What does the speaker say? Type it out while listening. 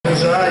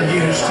as I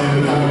used to.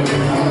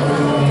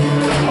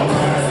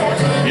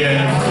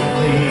 Yeah,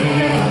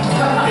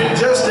 it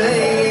just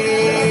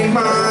ain't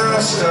my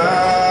style,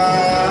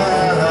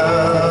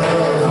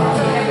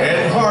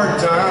 and hard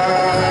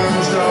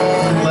times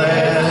don't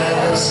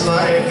last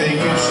like they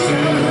used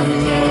to.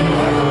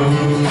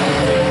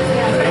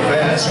 They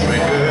pass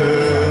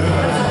quicker,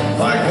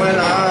 like when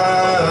I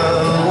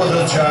was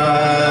a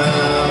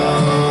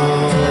child,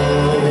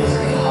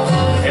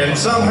 and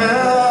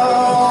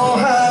somehow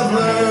I've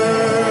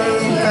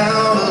learned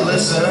how to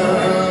listen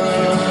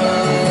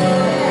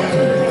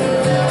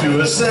to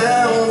a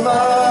sound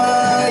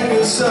like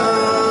the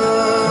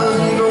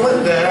sun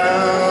going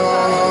down,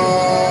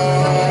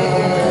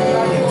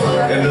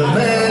 and the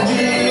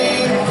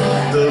magic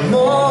the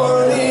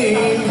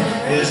morning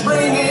is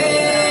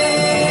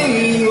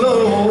bringing,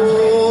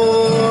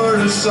 Lord,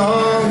 a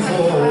song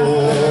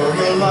for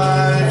the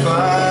life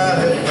I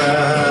have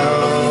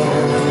found.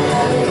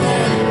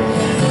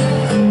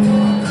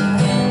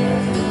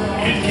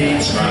 It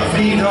keeps my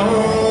feet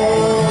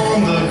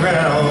on the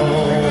ground.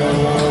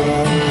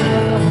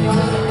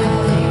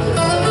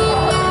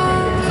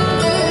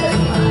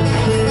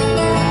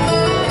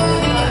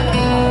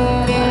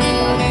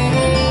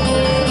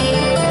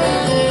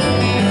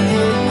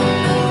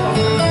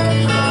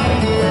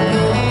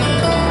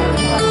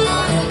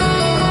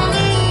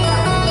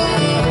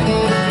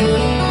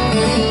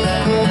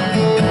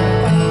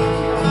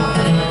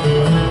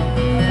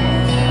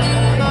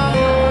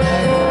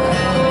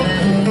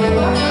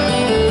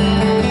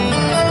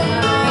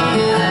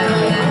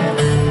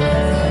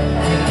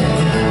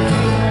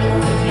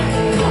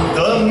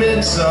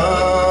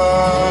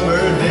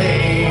 Summer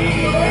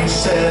day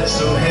set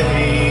so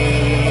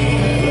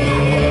heavy,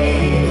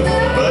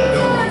 but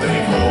don't they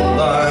blow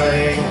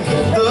like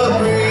the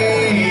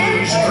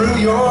breeze through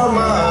your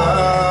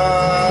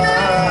mind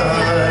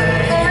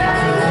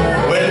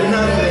when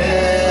nothing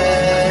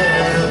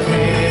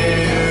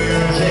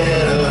appears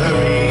in a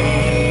hurry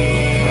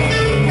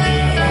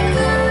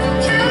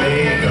to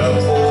make up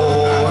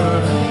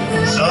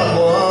for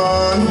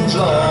someone's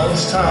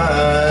lost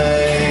time.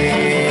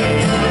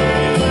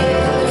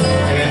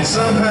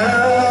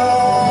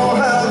 Somehow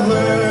I've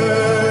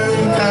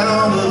learned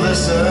how to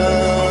listen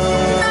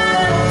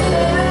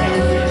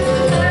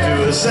to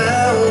a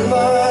sound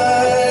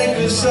like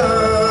the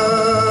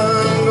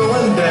sun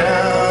going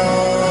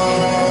down,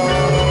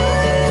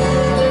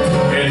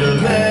 and the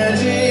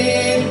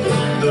magic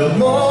the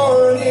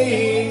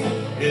morning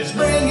is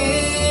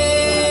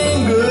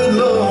bringing. Good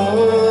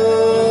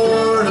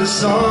Lord, a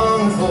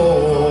song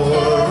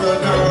for a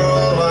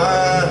girl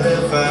I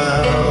have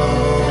found.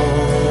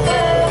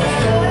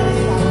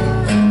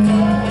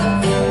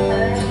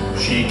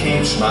 She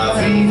keeps my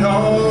feet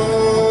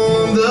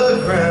on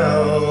the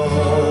ground.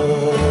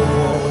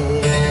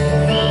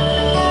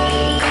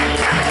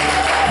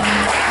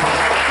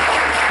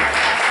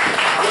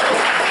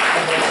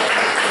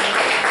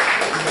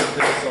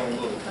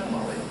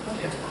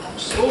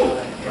 Ooh,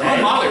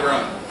 Molly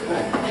run.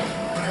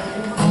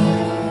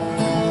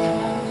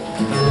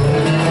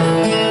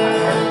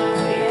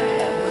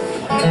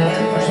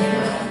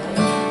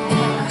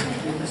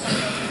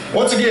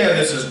 Once again,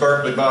 this is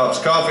Berkeley Bob's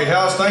Coffee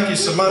House. Thank you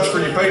so much for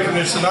your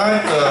patronage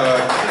tonight.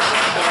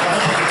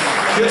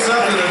 Get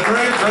something to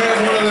drink,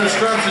 grab one of those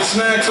scrumptious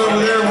snacks over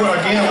there.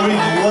 Again, we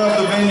love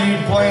the venue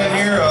playing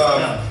here.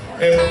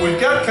 And we've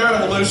got kind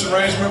of a loose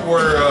arrangement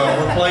where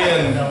we're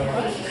playing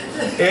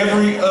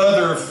every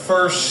other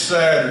first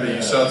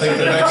Saturday. So I think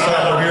the next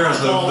time we're here is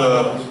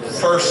the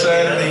first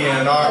Saturday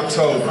in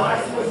October.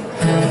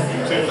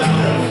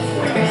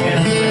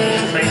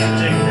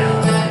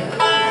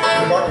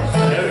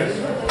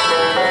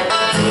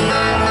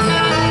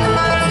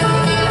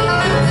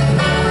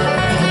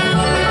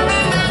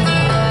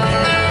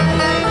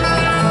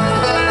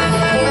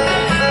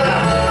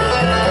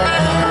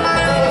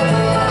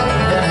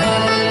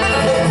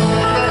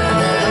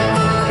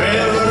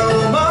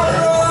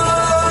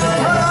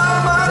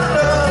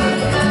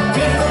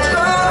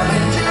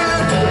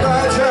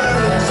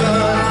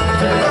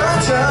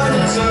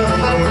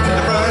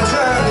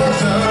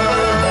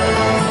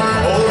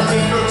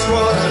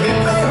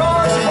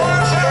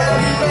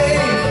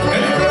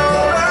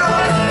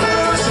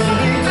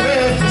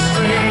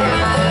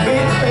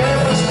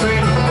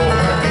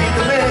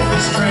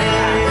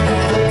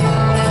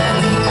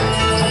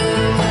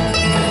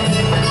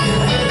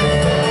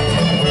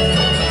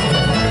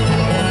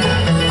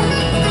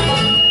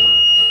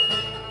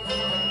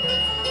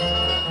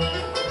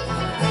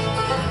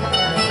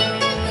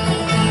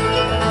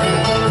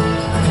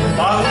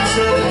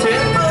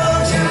 Said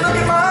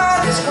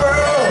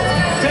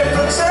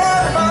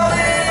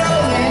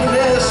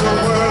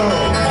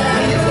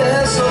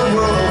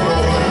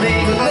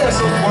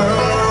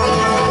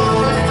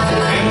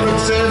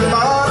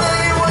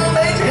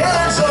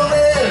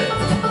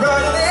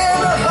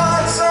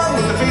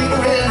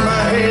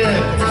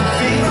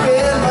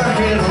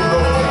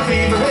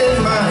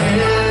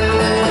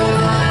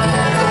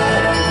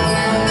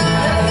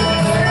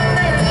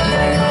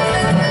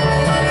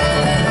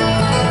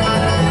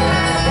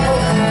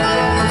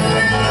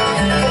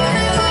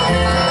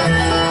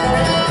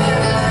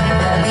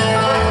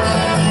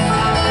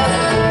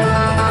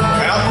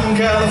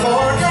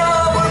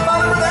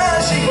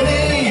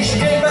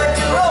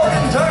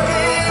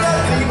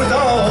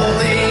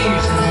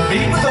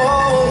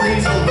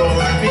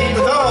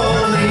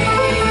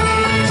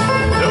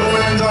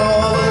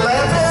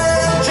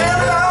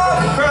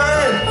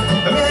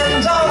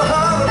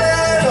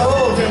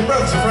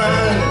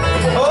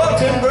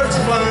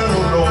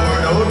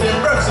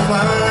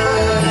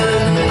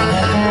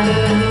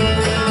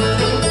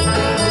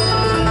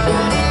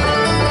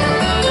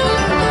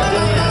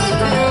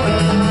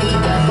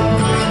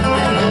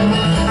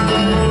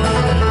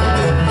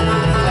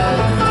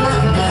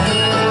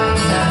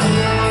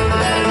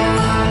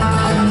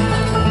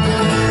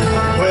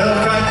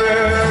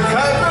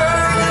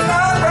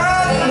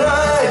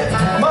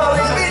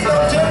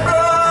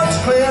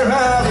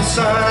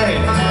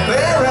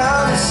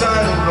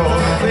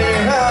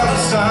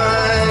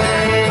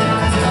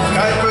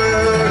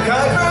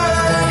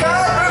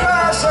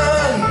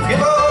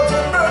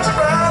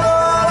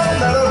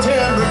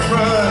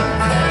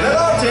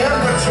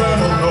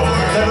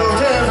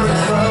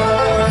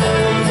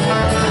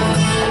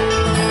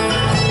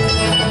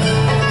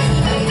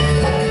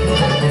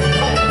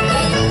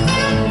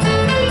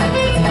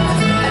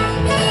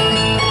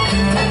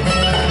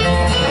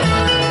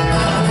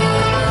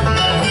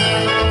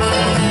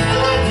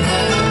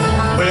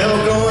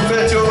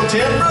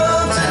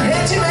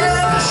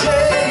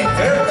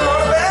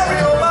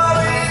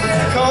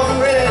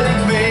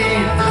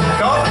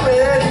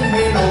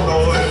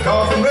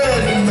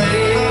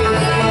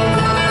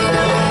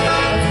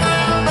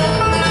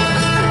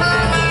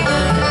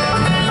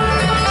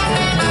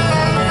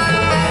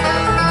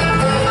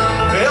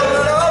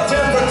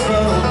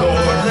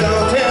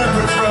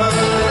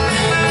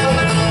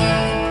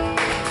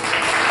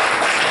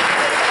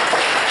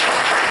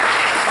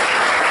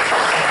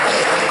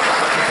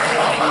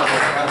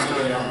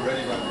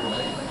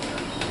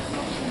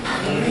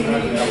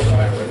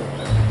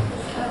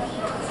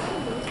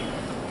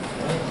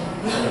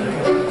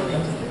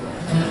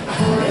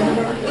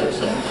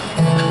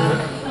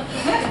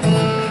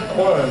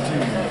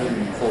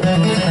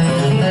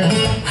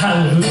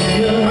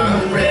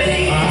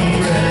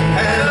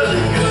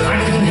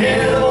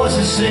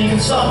singing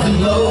soft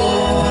and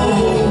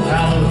low.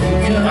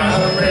 Hallelujah,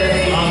 I'm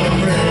ready,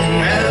 I'm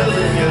ready.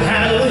 Hallelujah,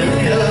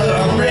 hallelujah,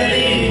 I'm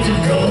ready to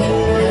go.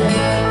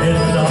 In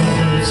the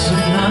darkness of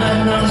night,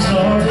 not a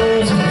star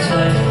goes in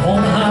sight. On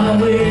the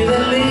highway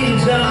that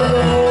leads down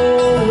the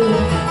road.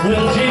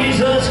 Well,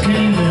 Jesus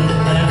came in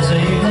and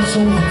saved my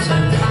soul and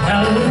said,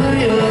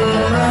 hallelujah,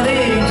 I'm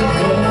ready to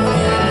go.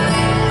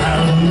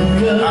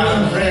 Hallelujah,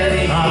 I'm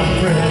ready, I'm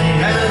ready.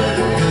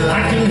 Hallelujah,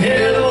 I can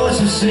hear the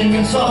voices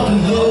singing soft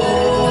and low.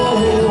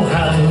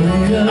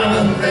 Hallelujah,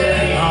 I'm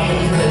ready, I'm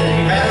ready.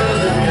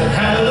 Hallelujah,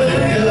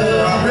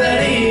 hallelujah, I'm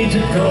ready to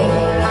go.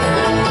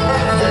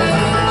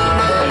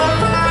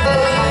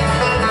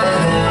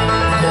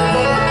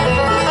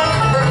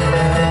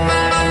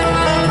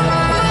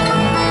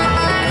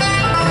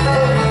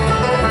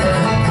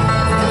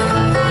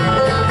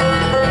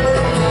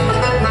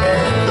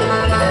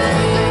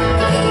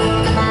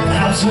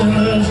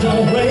 Sinners,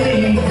 don't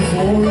wait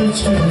before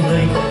it's too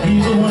late.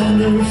 He's a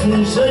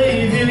wonderful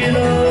Savior, you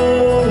know.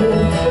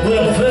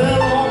 Well, I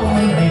fell on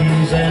my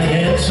knees and he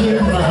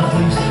answered my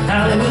pleas.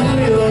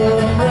 Hallelujah,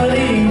 I'm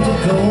ready to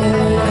go.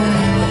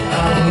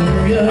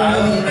 Hallelujah,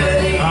 I'm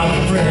ready, I'm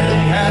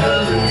ready.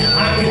 Hallelujah, I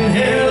can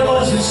hear the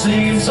voices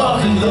singing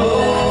soft and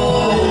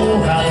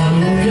low.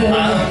 Hallelujah,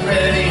 I'm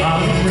ready,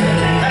 I'm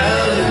ready.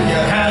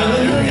 Hallelujah,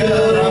 hallelujah,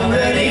 I'm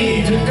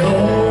ready to go.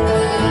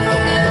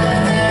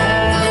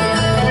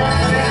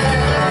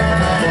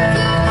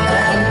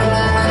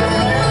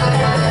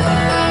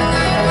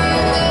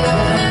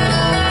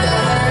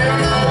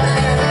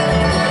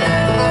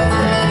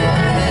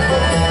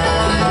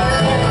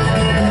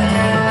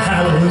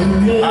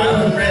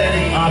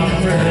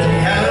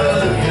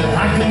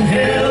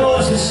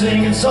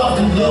 Singing soft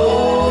and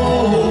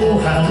low.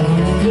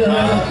 Hallelujah,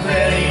 I'm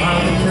ready,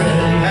 I'm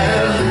ready.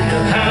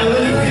 Hallelujah,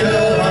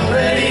 hallelujah, I'm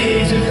ready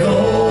to go.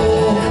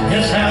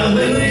 Yes,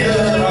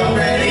 hallelujah, I'm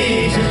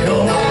ready to go.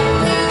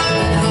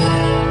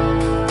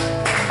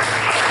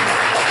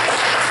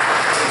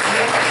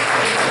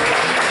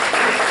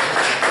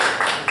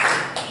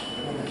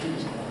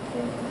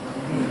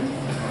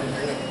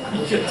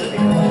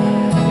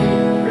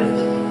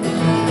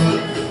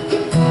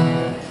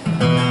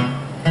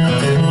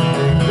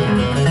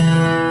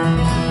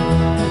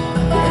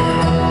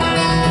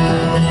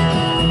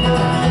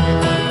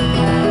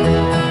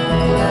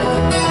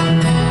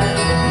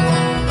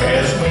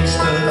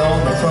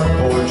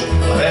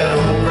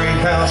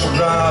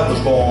 I was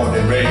born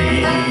and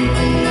raised,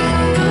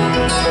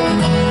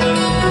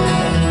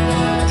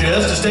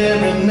 just a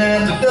staring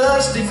at the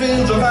dusty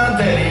fields of my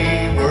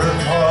daddy,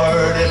 worked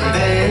hard every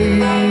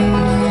day.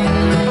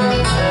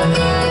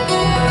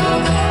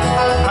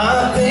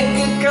 I think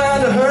it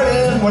kinda hurt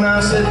him when I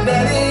said,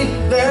 Daddy,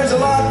 there's a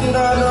lot that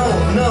I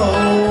don't know.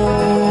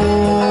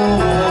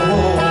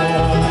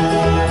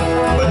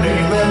 But do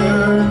you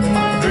ever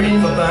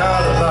dream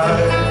about a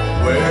life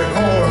where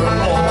corn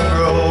won't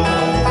grow?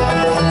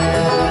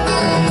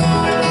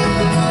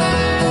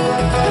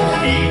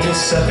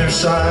 Sat there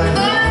sighing,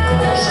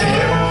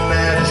 staring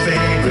at his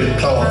favorite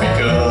coffee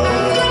cup.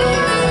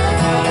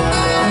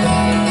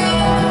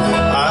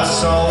 I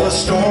saw a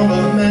storm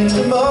of mixed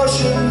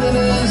emotion in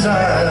his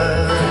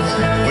eyes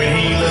when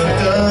he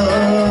looked up.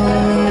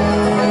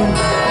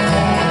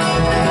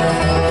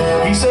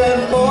 He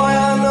said, boy,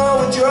 I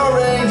know at your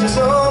age this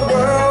whole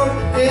world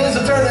is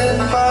a turning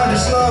mighty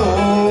slow.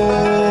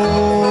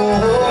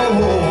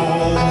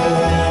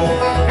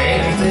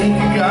 And you think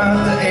you got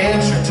the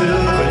answer to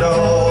it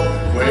all,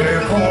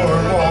 where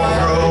corn won't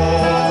grow.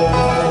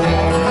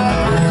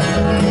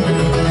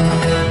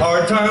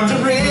 Hard times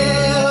are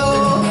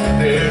real,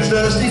 there's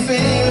dusty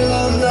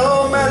fields,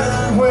 no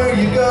matter where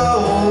you go.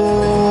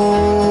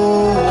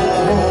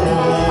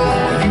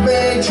 You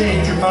may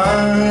change your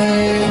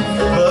mind,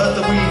 but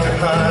the weeds are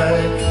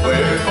high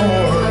where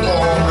corn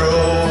won't grow.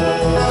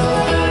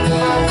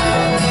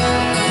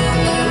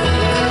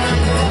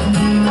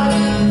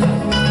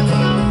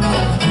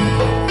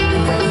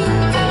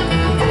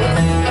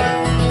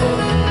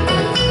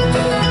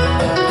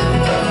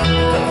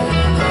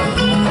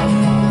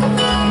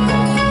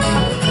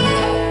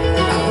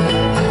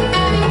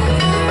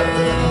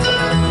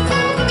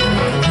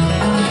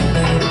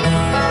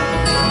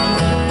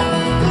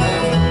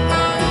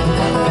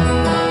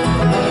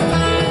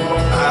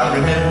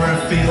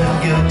 Feeling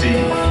guilty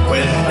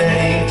when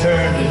Daddy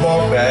turned and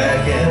walked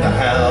back in the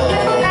house.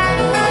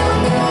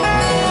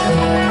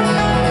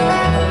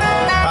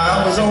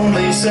 I was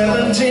only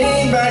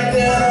 17 back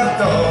then. I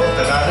thought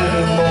that I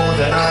knew more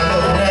than I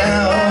know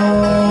now.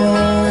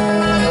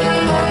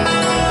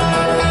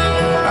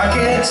 I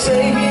can't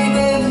say he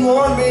didn't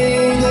warn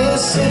me.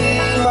 This city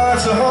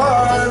life's a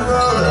hard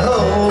road to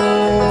hoe.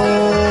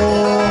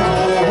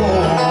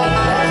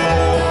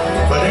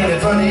 But ain't it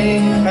funny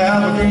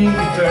how a dream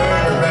can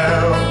turn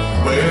around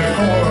where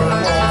corn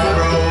won't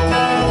grow?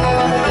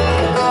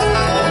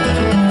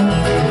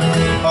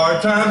 Hard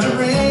times are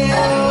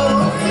real,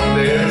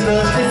 there's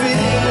dusty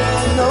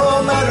fields, no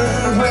matter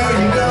where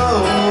you go.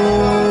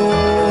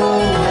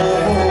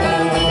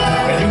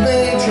 And you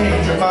may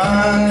change your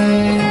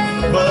mind,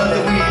 but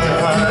the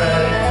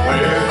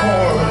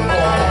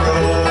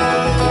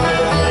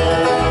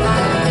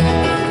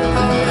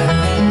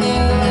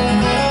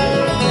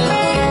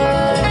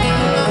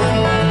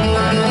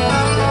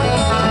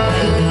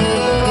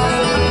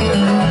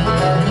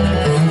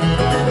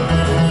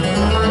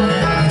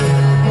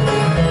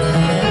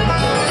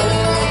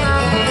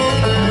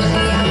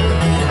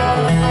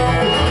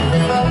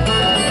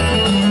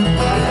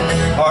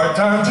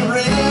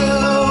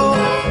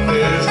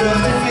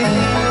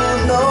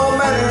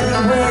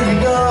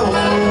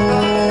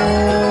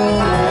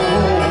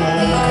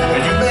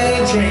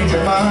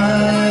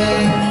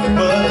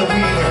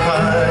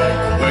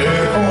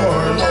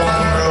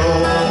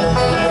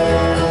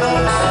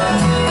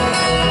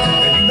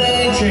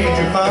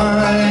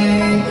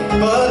fine,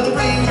 but the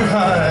breeze are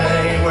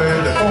high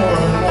where the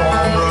corn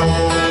won't grow.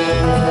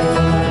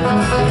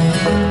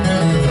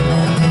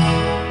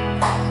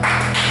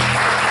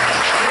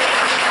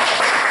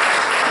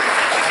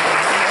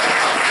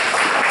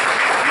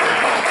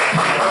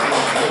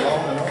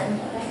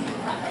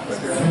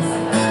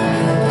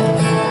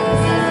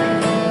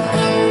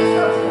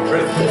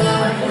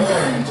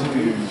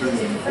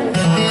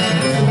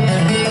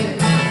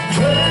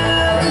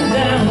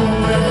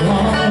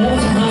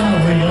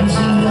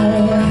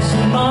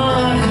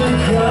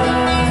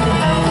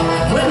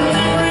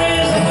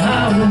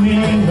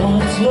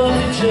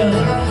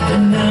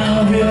 And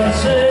now we are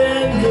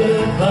saying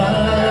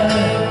goodbye.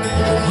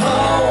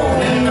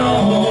 On and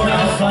on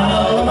I'll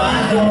follow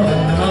my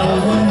darling, and I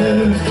wonder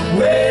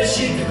where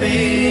she could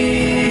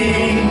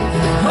be.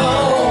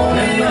 On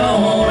and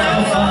on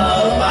I'll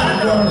follow my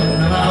darling,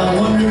 and I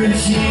wonder if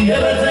she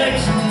ever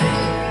thinks of me.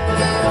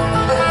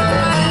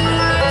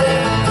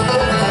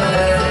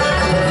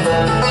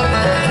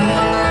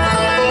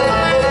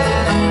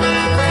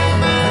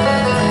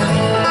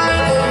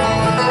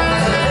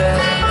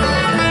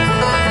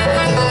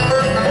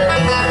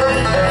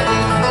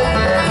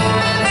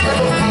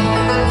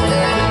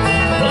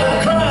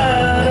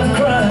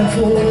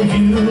 For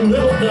you,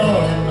 little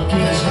darling, I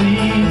can't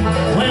sleep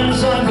when the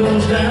sun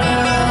goes down.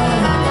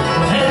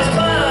 And it's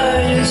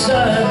by your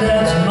side,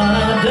 that's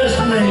my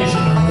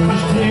destination. The road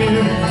is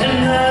clear, and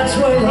that's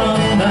where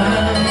I'm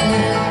bound.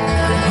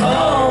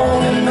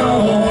 On and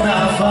on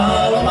I'll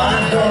follow my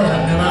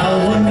darling, and I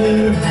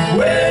wonder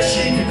where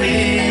she could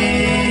be.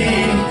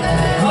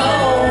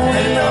 On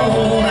and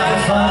on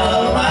I'll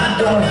follow my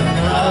darling,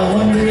 and I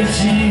wonder if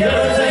she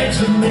ever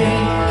thinks of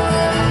me.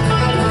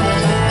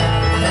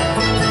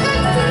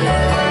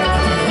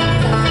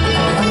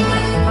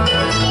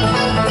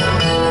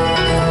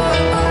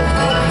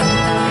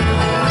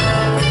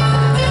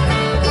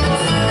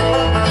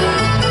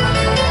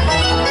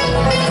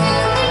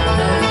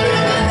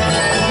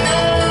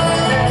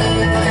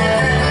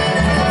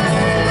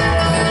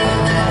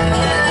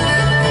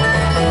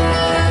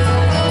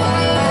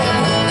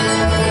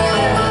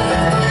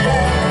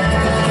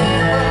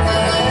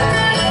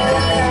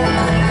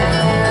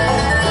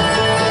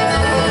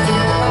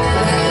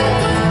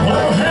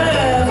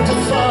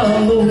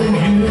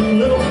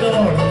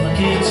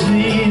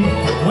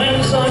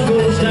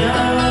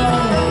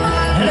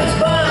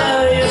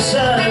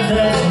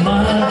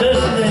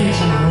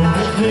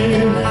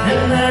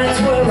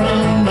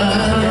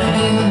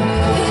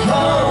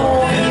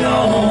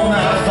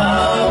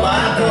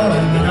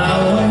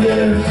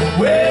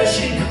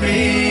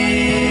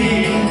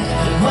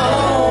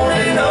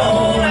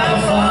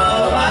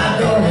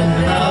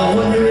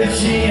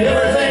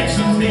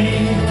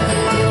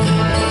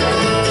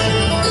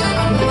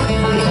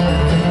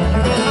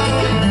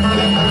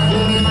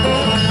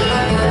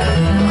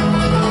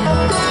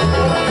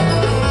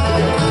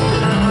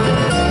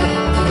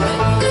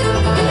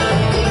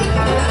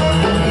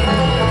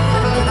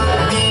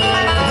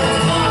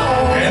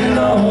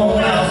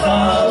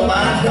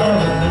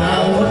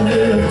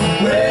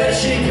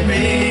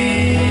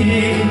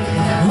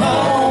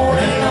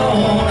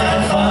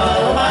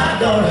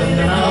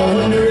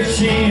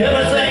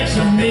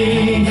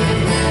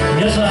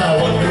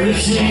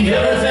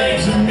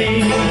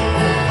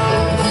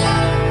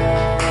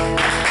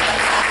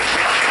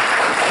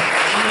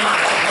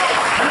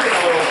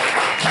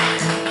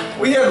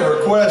 We had a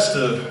request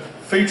to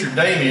feature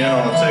Damion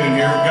on a tune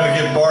here. We're going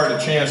to give Bart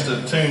a chance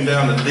to tune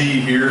down to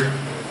D here.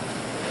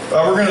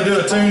 We're going to do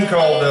a tune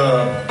called,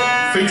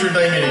 featuring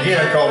Damion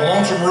again, called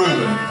Lonesome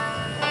Reuben.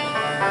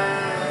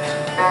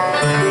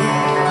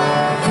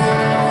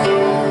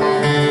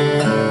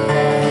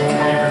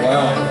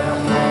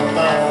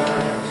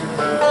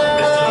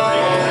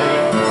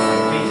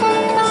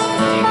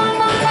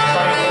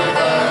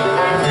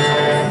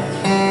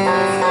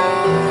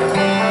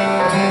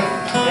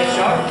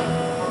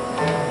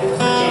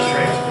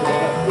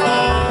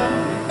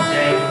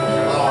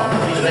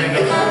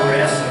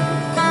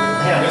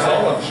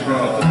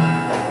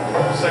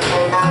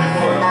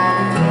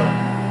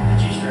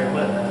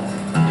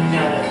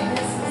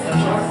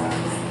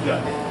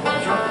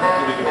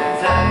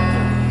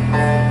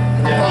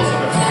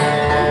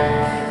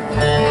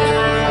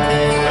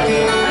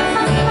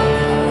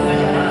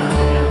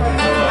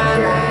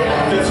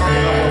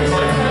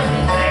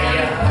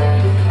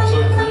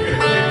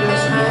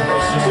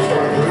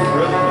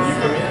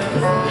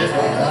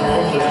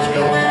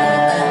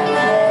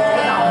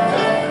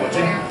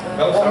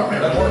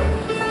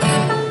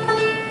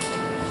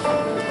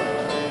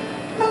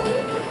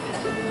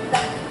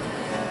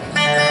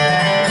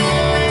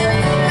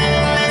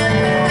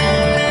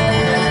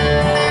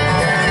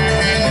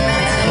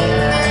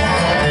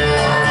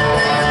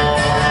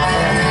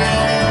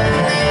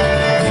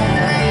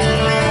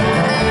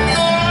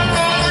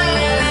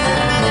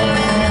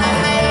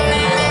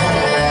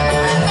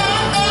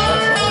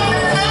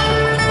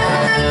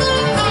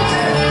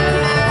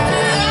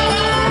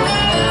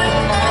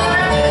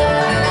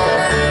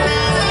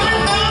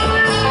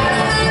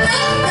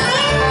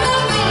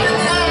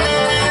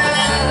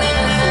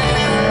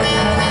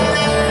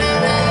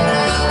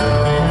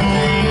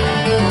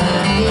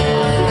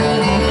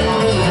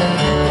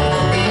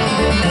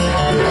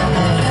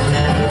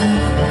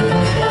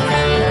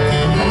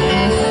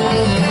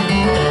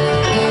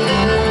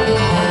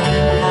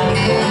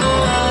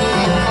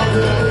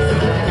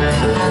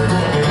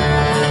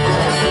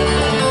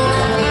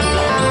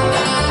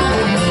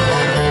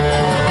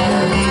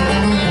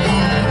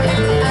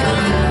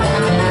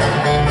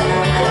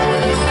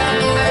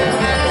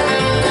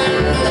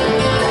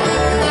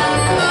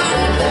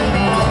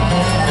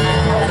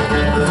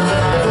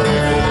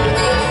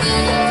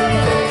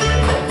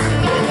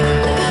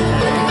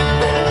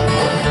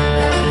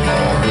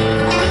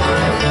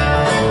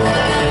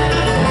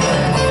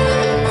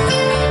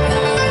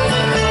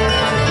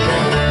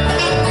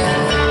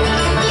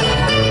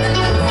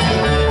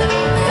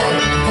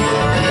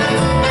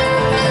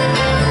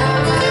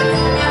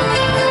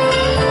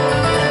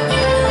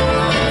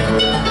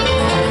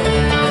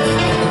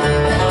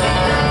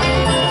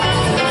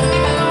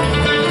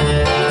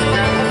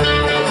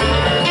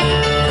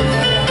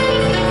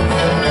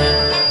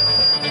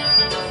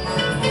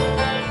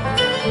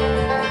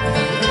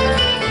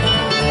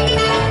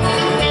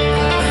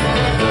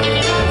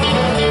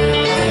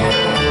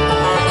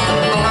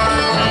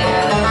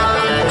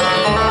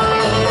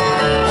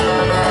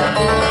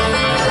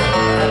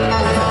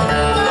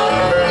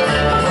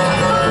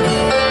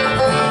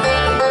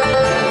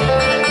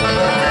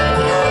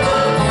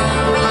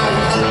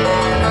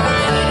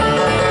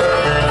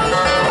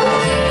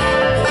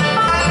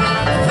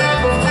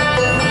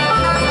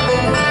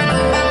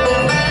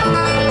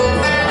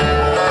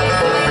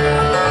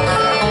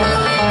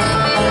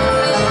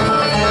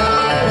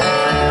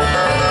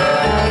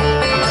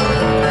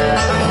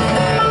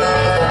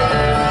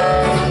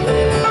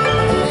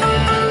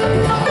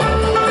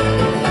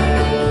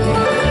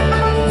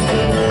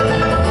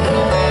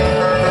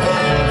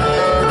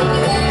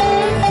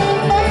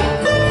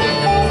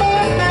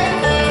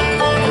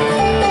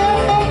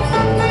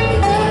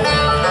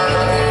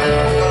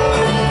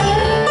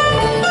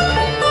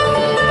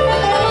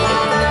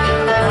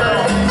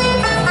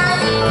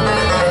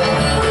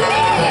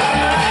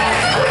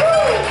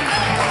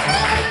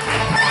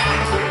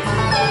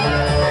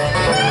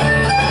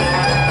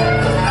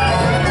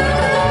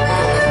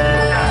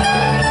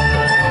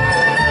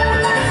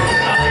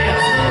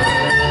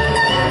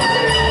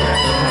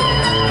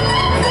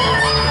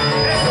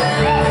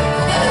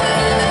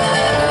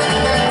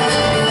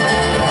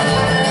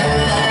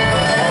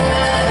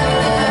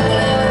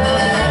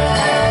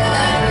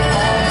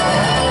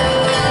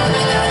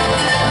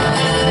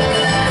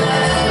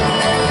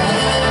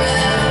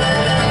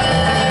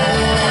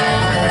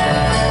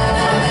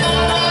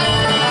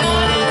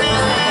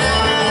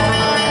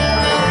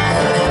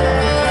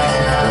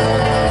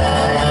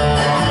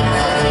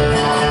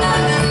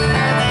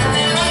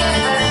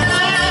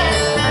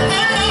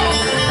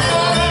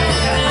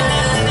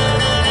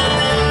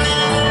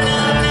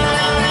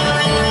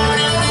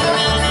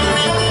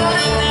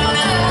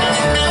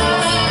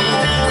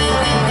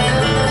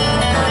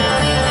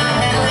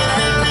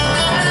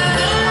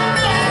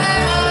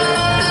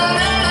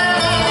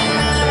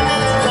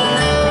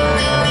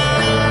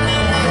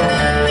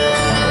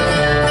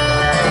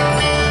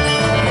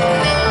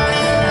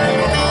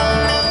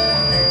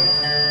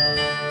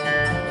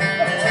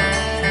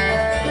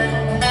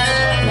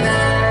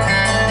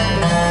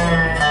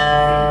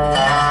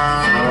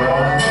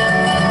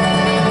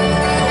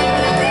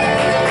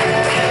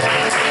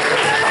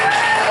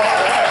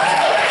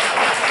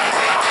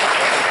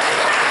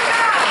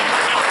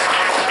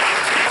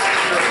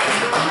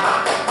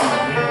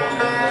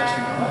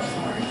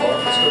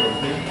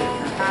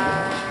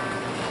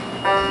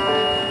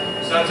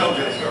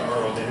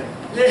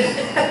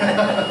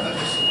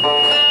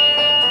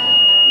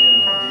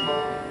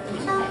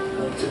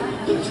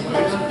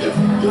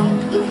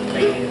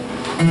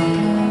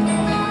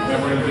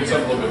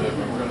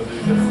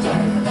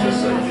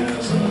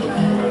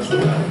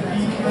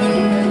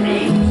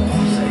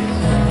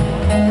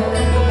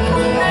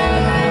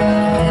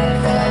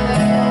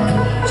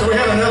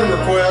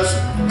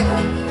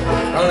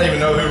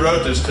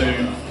 wrote this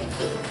tune.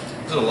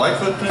 Is it a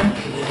Lightfoot tune?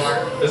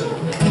 Is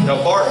it?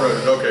 No, Bart wrote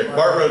it. Okay,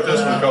 Bart wrote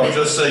this one called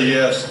 "Just Say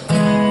Yes."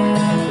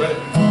 Ready?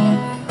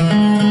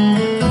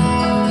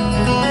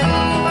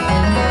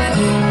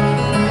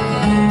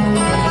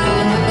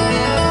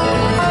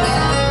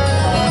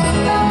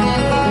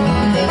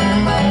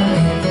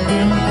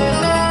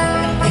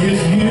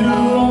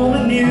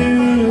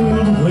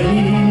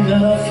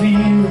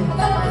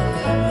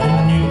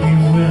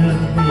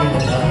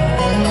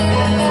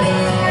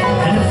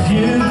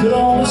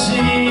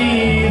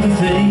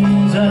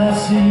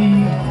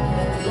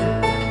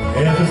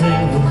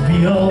 Everything will be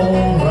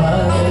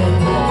alright.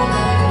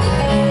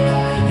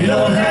 You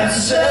don't have to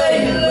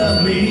say you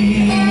love me.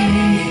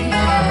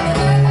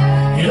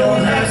 You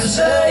don't have to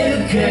say you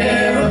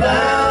care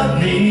about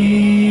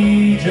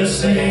me.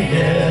 Just say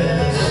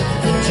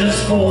yes,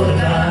 just for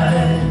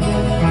tonight.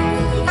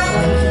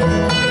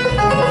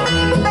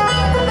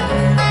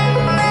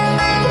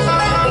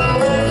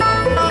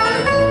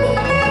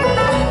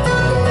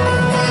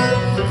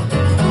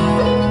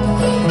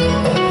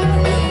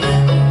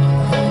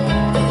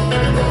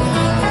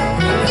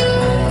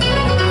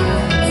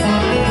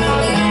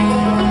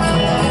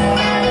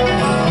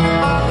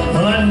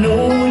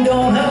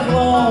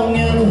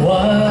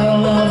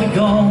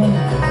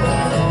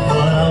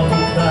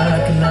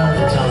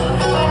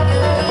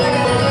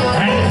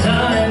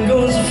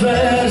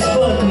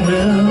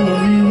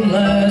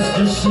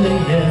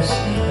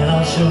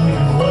 Show you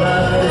what I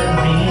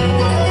mean.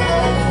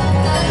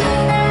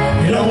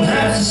 You don't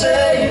have to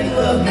say you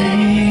love me.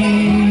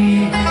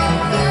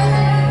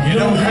 You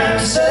don't have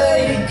to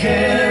say you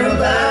care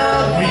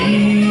about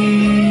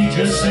me.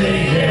 Just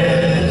say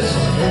yes,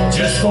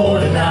 just for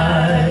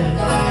tonight.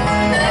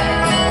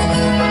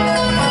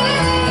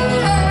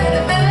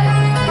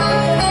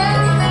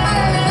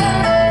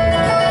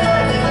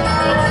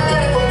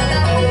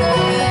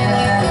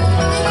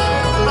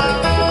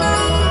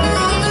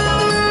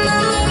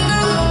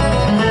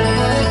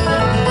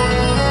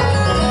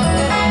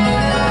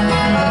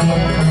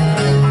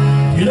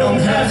 You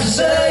don't have to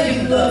say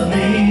you love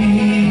me.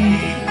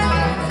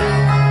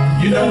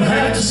 You don't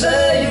have to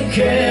say you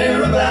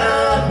care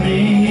about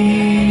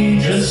me.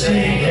 Just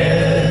say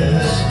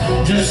yes,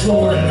 just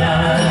for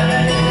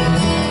tonight.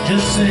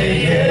 Just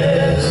say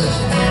yes,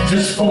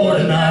 just for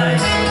tonight.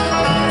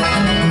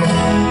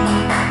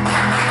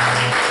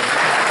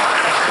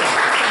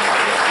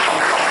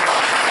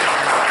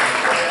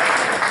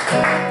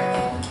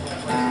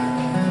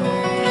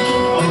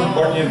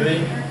 Courtney and B.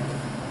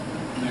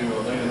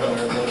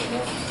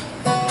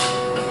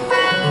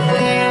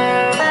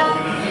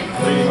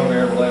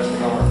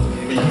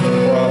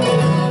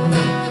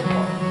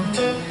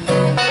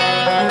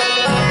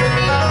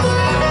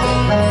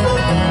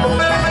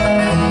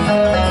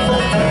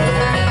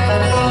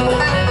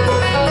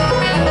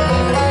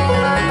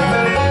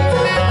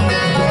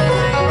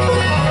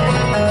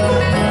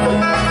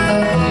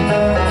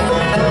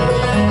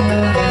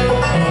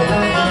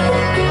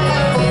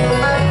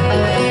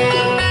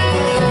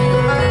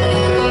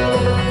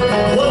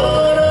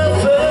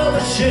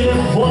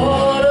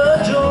 What a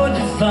joy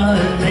to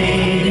find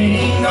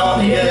meaning on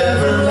the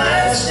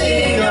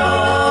everlasting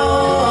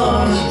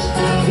arms.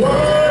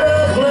 What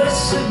a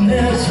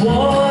blessedness,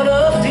 what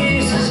a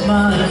peace is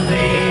mine,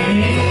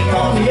 leaning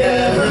on the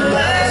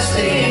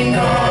everlasting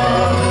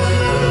arms.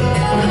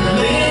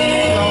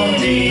 Leaning on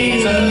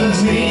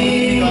Jesus,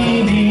 leaning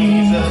on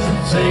Jesus,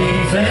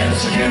 safe and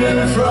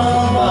secure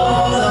from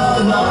all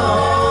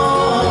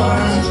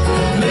alarms.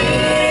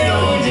 Leaning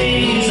on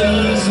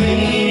Jesus,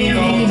 leaning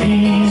on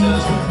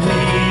Jesus,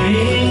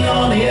 leaning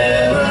on the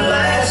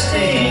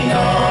everlasting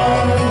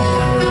arms.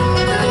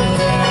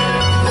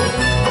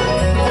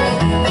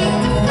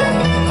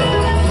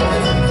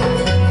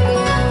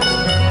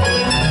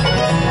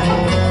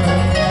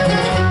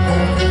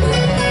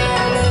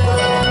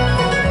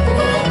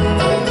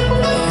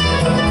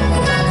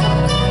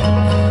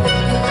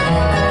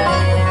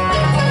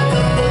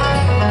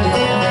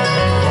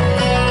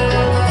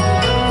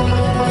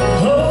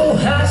 Oh,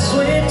 how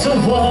sweet to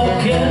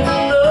walk in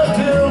the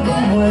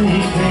pilgrim way,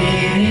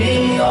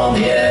 leaning on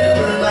the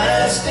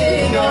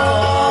everlasting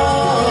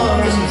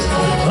arms.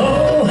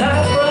 Oh,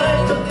 how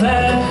bright the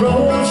path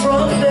grows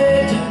from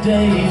day to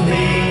day,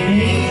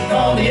 leaning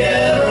on the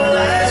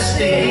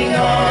everlasting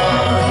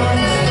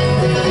arms.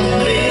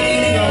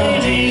 Leaning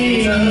on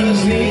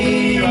Jesus,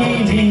 leaning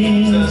on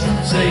Jesus,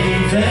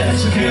 safe and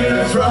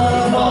secure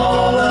from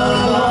all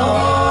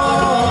alarms.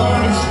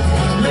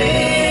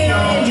 Leaning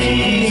on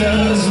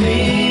Jesus,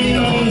 leaning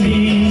on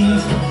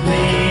Jesus,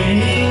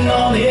 leaning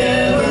on the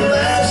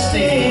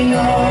everlasting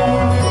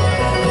arms.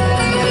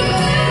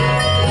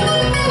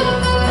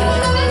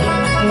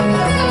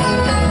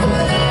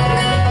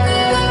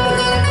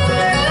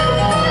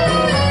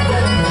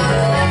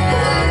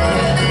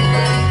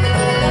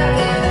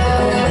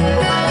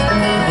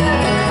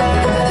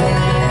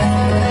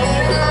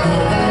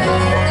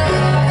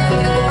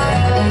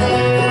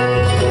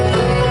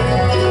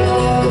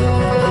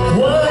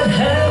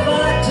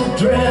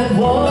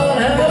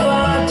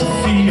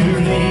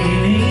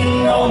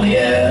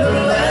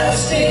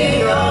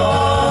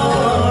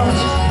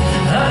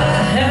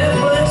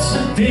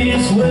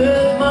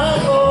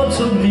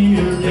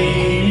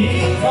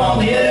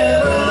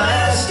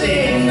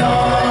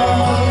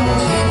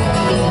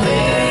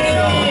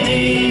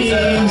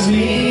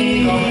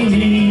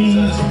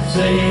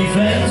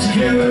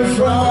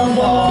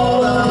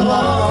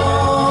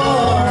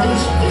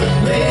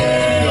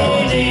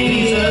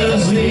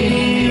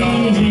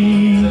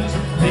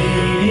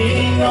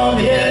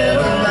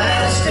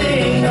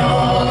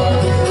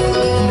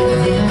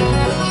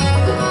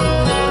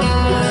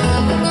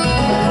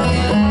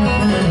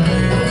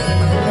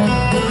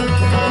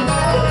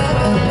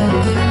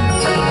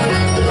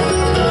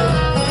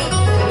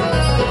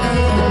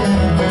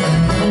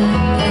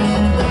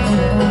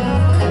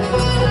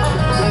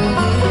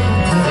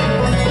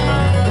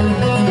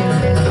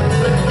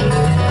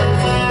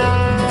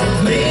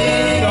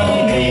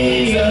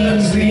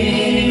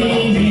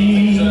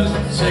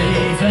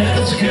 safe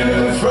and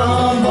secure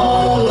from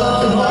all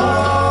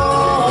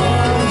alarms.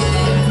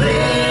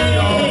 Leaning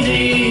on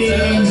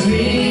Jesus,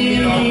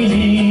 leaning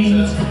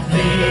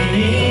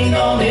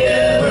on the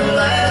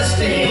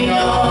everlasting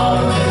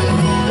arm.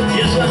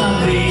 Yes,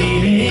 I'm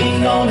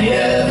leaning on the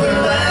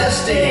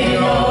everlasting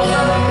arm.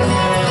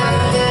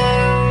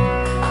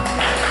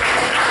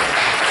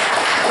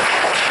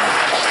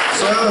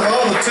 So out of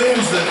all the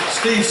tunes that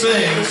Steve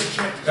sings,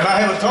 and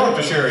I haven't talked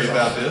to Sherry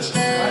about this,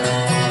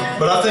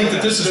 but I think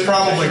that this is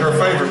probably her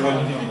favorite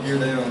one. You need to gear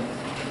down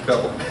a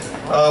couple.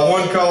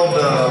 One called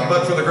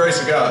But for the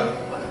Grace of God.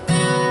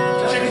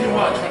 Checking your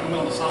watch right in the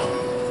middle of the song.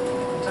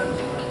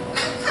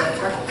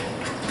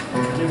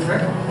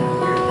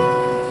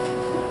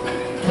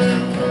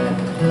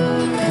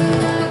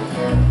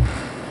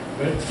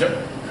 Yep.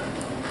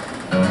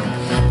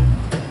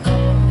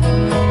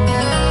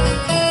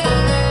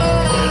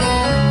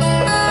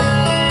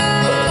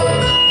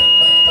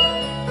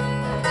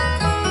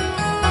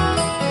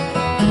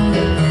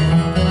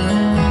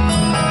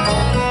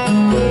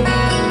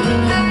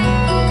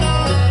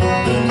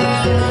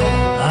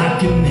 I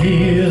can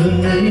hear the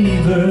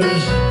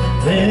neighbors,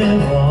 they're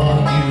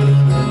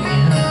arguing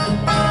again.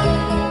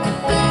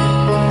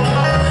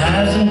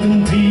 Hasn't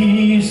been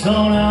peace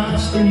on our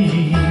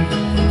street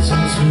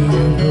since who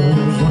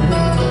knows when.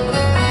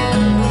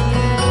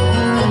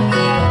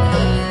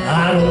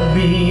 I don't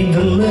mean to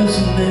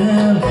listen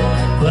in,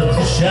 but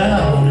the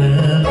shouting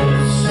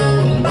is so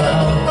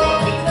loud.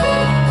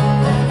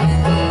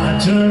 I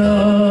turn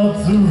up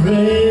the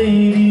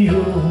radio,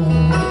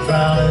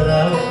 drown it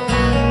out.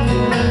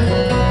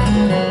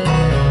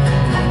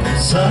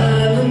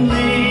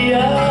 Silently I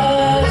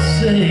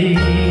say a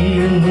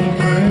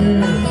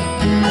prayer,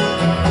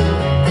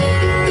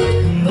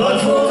 but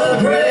for the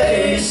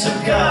grace of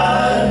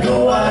God,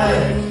 go I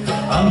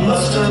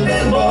must have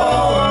been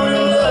born a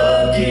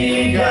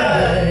lucky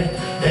guy.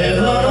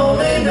 Heaven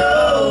only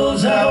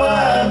knows how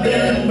I've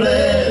been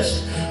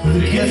blessed with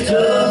the gift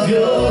of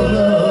your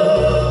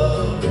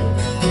love.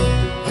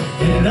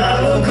 And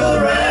I look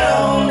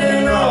around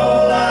and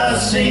all I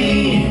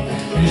see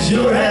is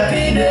your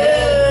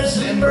happiness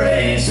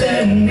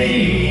embracing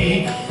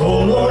me.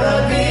 Oh Lord,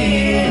 I'd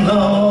be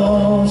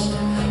lost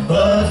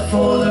but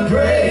for the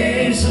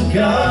grace of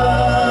God.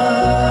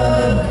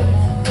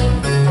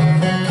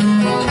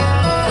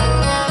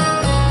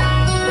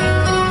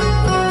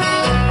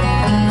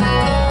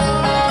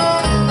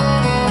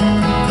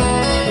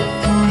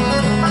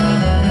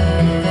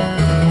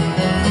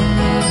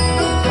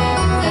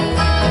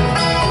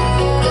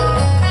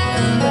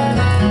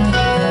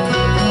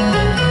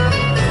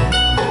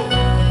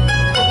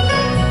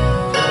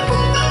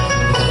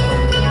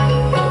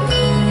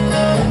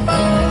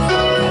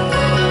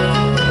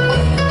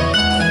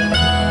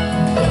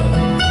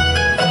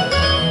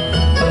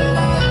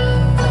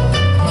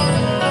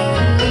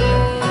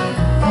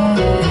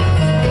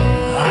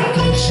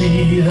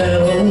 See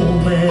that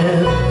old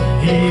man,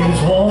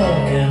 he's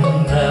walking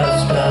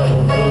past our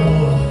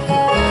door.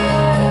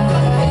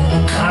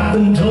 I've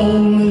been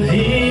told that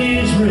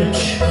he's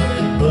rich,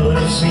 but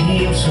he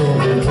seems so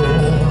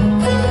poor.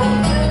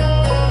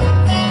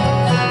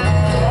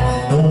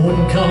 No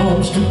one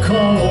comes to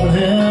call on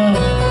him,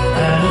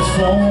 and his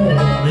phone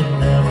it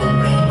never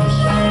rings.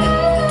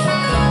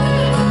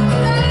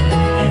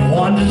 He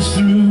wanders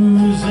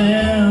through his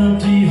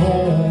empty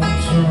home,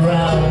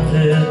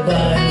 surrounded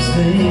by his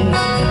things.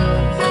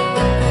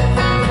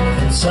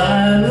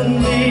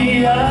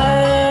 Silently I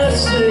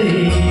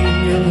say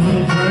a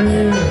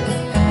prayer,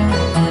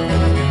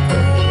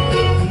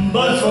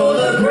 but for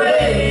the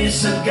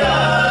grace of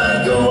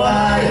God, go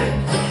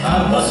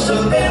I must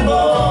have been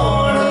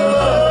born a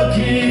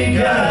lucky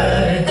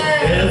guy.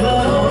 Heaven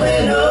only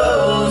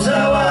knows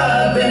how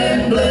I've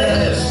been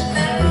blessed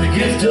with the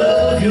gift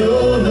of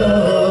your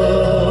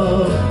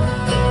love.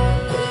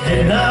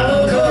 And I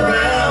look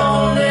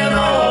around and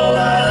all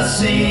I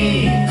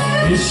see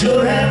is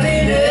your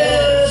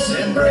happiness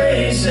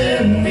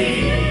embracing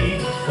me.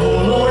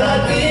 Oh Lord,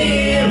 I'd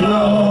be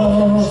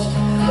lost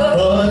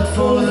but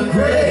for the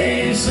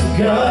grace of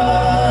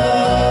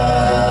God.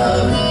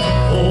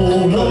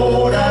 Oh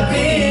Lord, I'd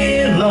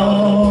be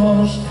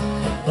lost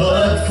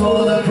but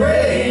for the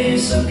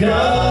grace of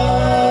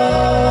God.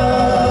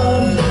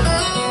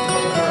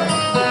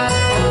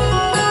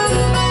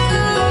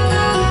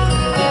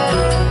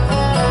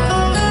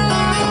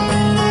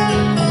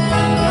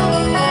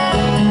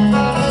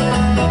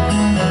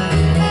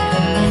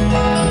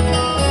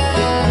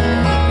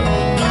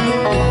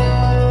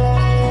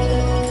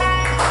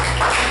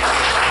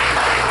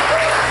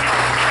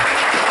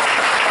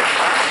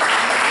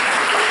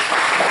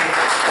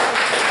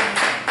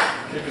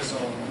 Kick us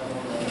on.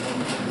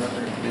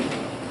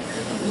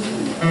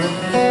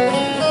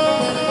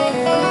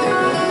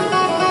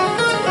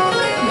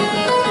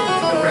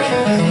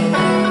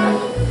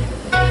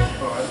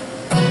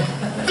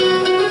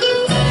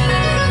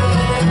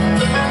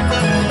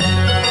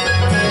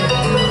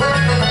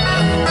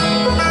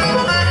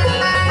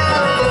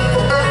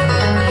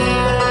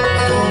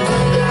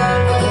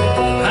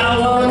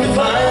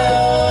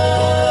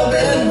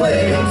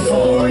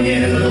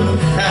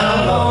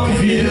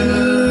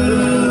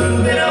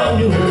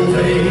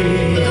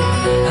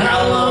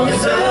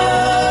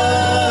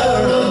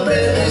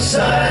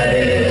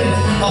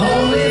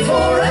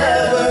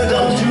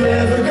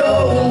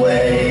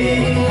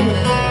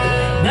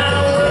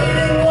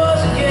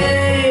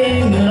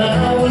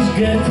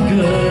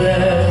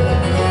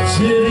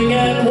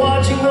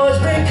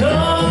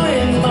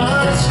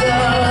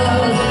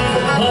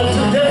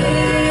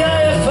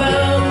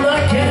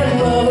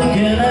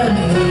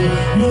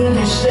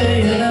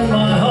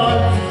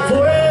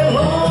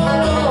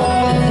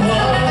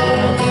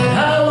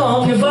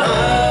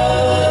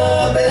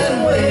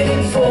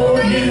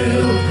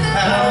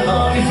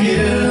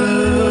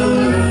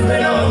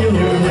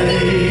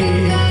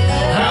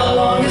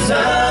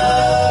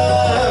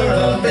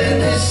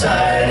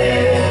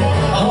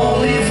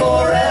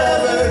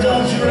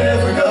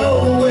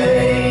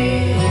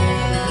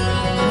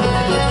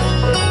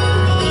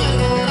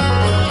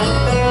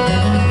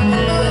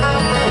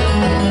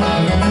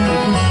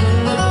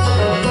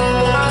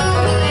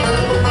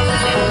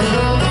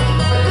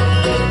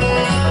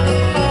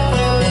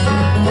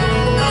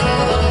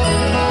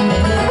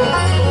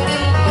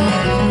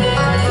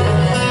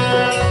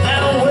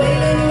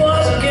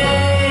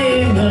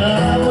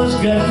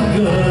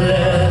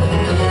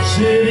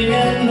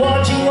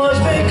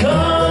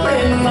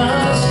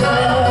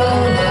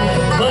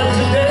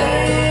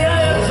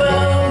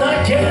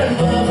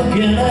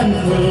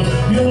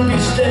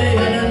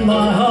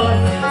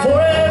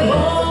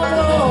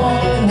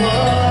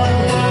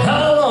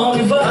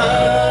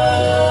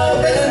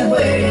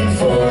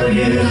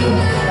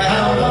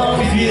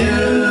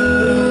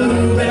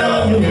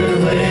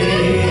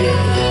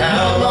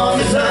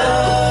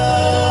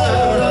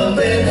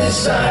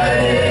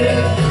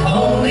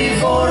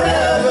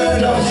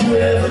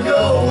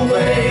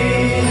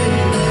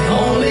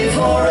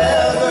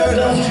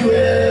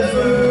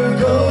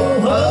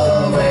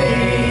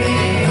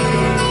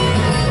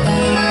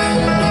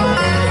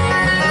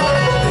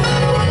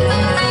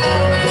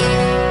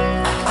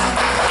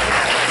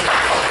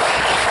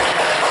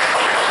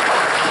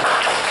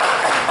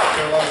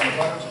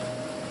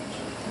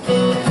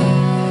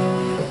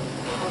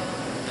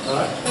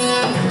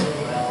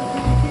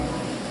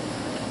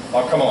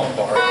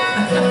 Bart.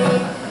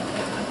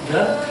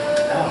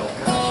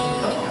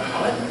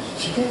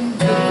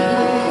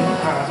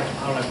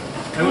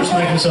 I was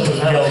making this up as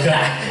a yellow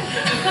guy.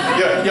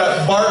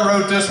 Yeah, Bart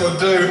wrote this one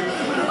too.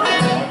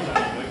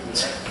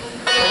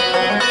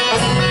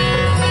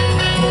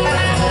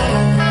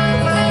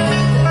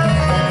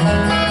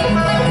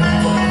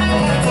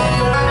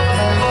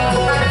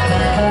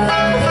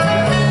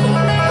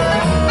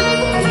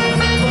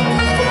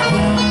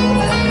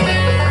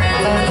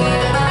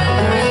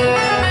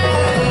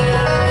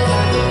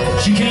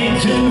 She came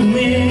to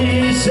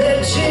me,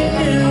 said she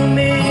knew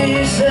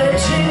me, said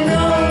she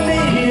knew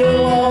me a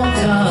long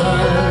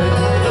time.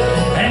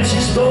 And she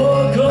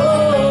spoke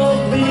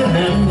of being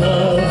in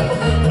love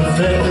with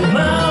every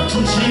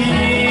mountain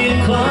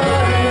she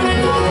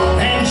climbed.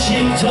 And she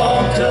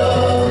talked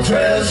of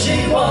trails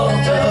she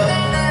walked up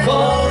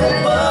far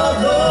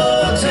above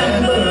the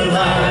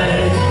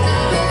timberline.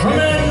 From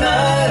that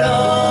night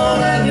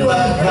on, I knew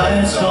I'd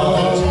write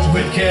songs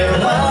with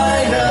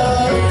Carolina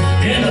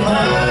in the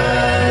pines.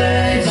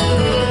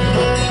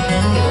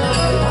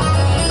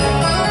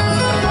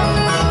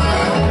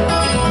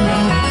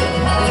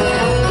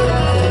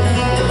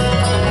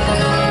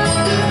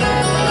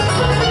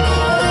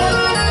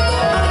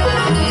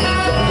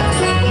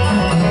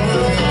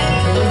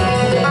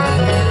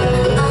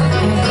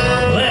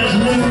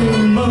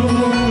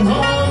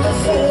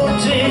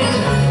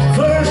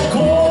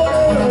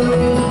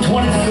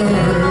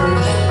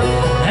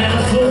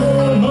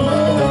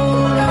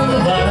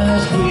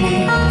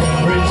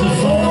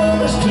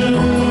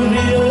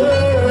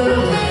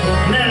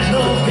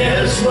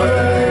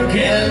 Work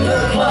in the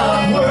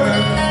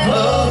clockwork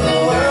of the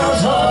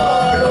world's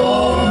heart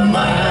or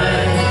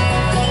mine.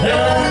 There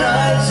are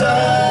nights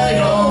I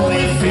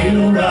only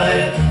feel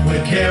right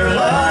with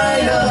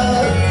Carolina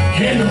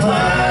in the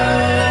pines.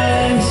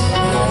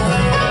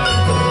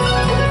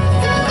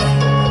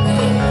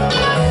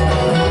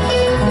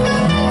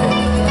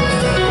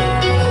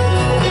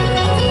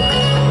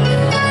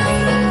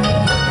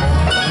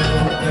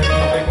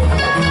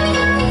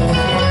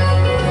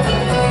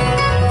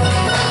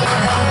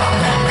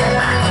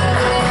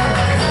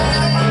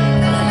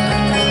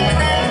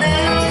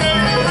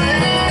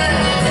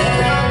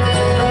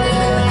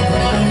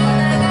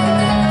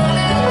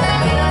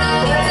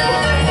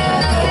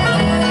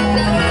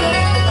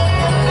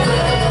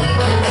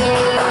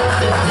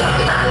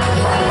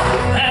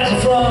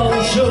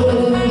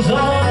 Shows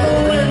on the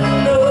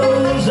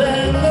windows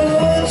and the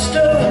wood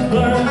stove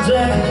burns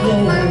and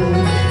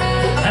glows.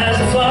 As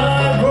the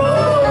fire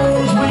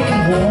grows, we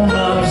can warm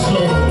our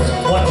souls,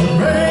 watching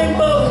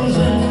rainbows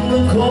in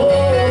the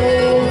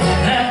cold.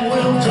 And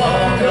we'll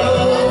talk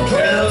of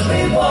trails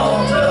we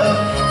walked up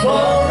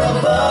far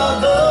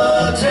above the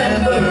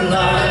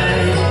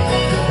timberline.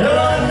 There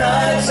are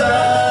nights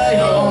I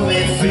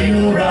only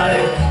feel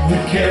right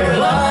with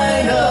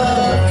Carolina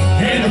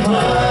in the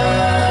pines.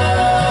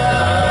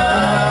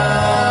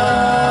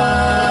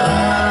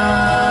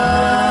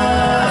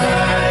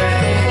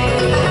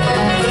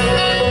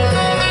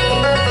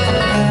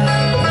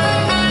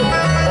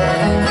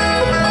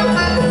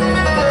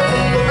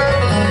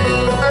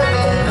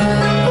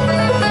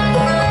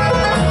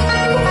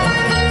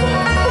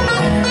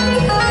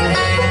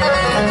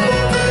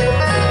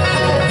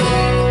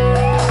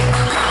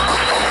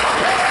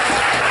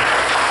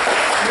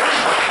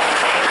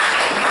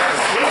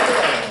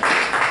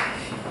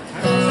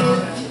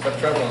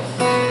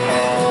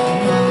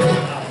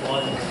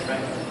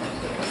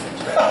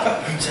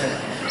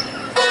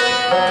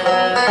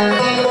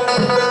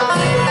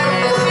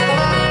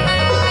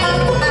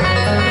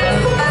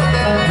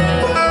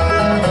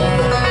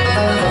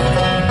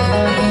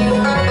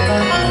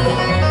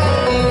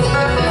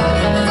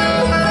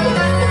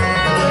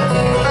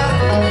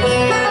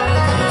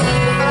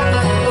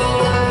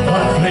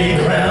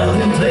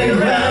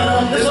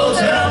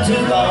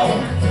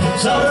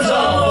 Summer's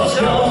almost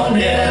gone,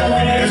 yeah,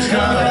 winter's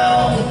coming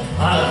on.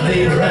 I've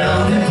played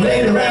around and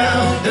played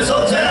around this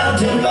old town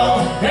too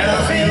long, and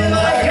I feel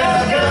like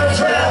I've got to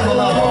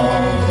travel on.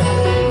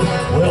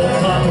 Well,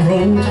 Papa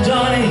wrote to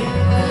Johnny,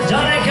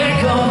 Johnny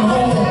can't come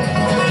home.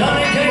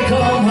 Johnny can't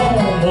come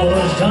home,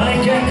 boys,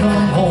 Johnny can't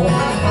come home.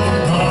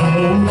 Papa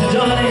wrote to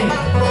Johnny,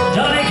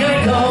 Johnny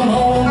can't come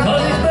home,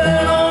 'cause he's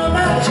been on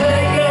that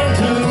chain gang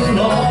too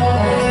long.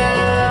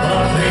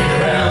 I've played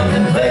around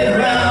and played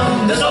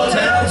around this old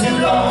town too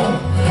long.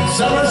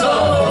 Summer's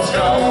almost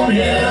gone,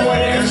 yeah,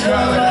 winter's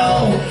coming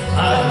on.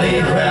 I've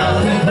played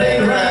around and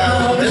played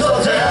around this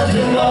old town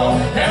too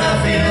long, and I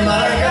feel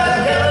like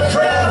I've got to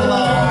travel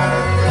on.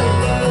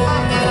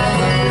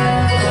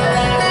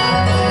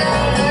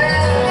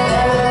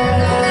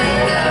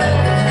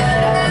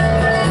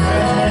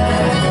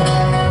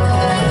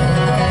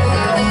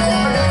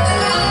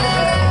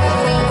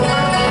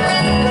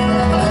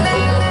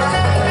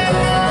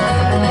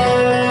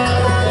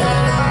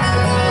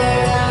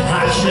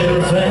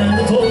 Sheriff and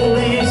the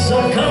police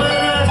are coming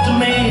after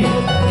me,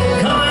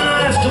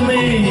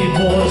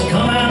 boys,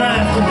 coming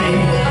after me.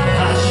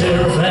 High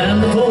sheriff and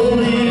the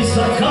police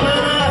are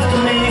coming after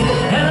me,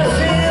 and I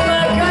feel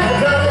like I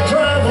gotta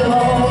travel on.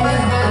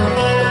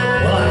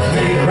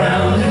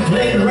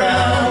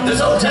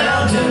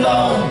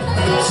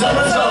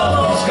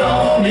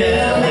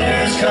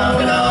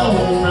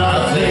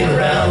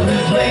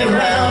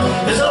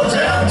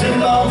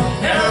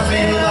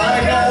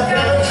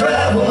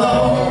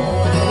 long.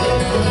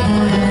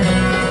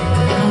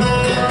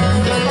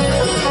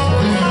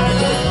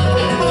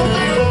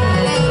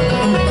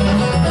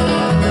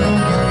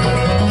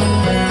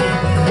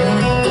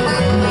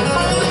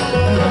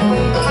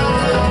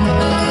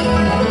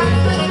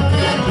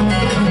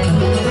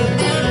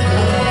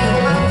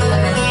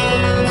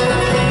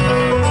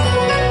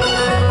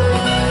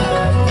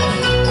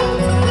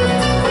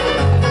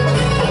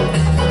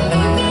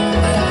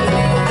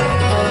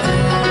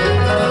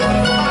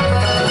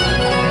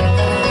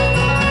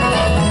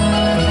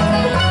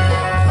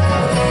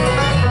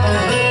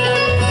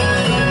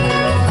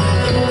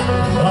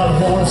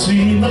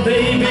 See my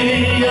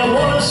baby, I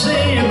wanna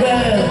see you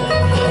bad.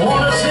 I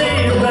wanna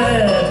see you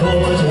bad,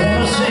 boys, I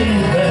wanna see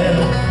you bad.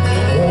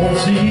 I wanna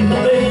see my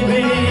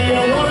baby, I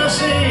wanna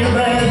see you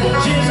bad.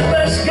 She's the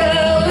best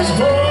gal this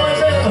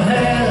boy's ever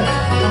had.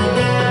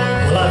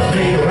 Well, I've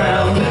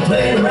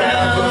played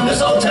around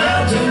this old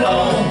town too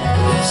long.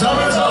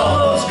 Summer's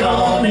almost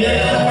gone,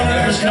 yeah,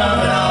 winter's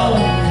coming on.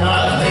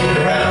 I've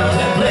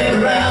played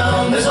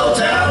around this old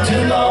town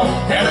too long,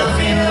 and I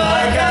feel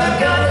like I've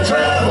got to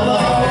travel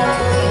on.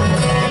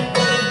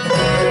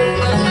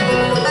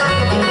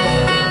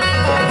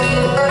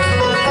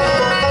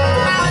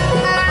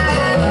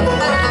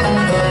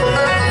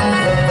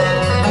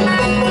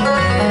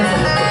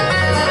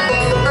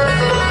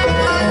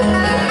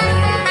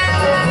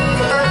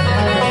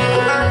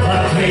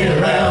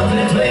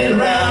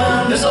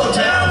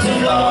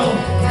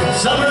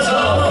 Summer's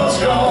almost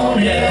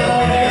gone, yeah,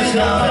 winter's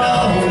coming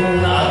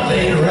on. I've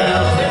played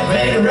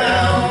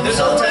around this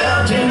old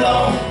town too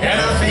long,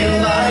 and I feel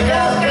like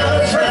I've got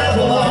to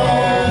travel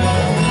on.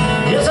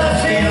 Yes, I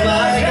feel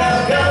like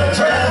I've got to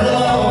travel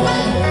on.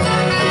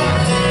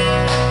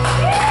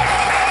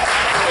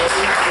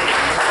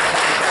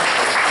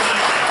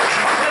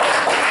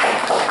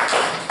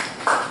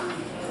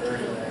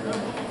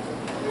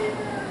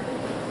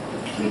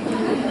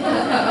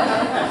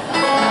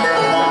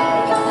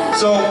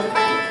 So,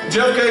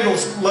 Jeff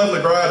Cagle's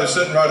lovely bride is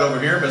sitting right over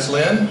here, Miss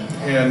Lynn,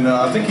 and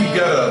I think you've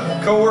got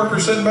a co-worker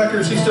sitting back here.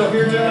 Is he still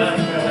here, Jeff?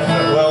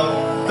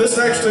 Well, this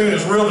next tune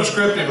is real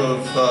descriptive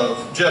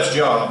of Jeff's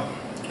job.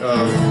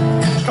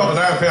 It's called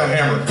the 9-Pound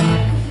Hammer.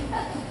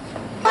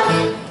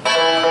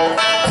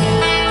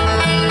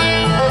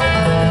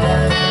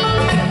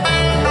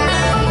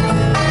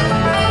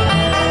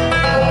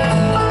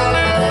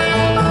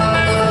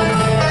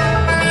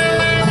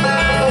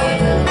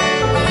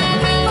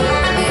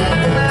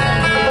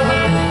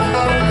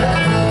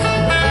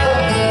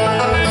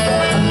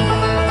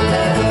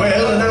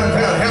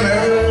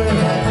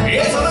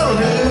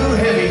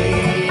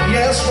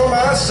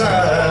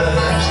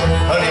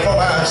 Honey, for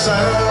my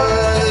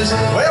size.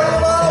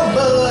 Well, oh,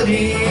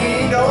 buddy,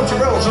 don't you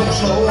roll so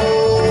slow.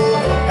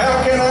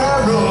 How can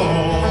I roll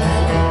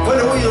when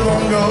the wheel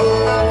won't go?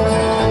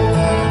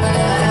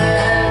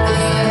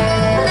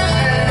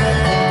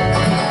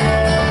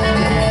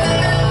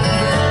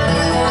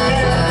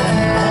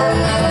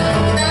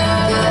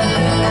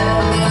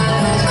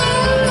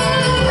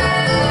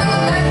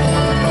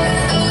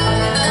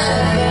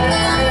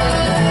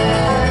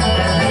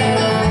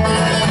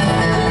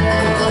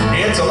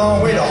 It's a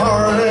long way to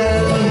Harlan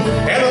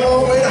and a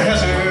long way to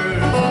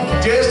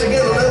Hazard, just to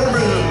get a little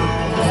room,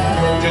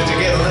 just to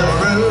get a little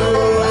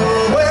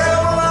room.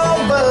 Well,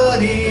 oh,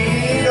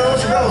 buddy,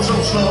 don't you roll so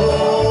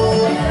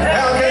slow.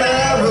 How can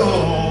I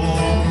roll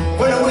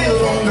when the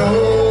wheels won't go?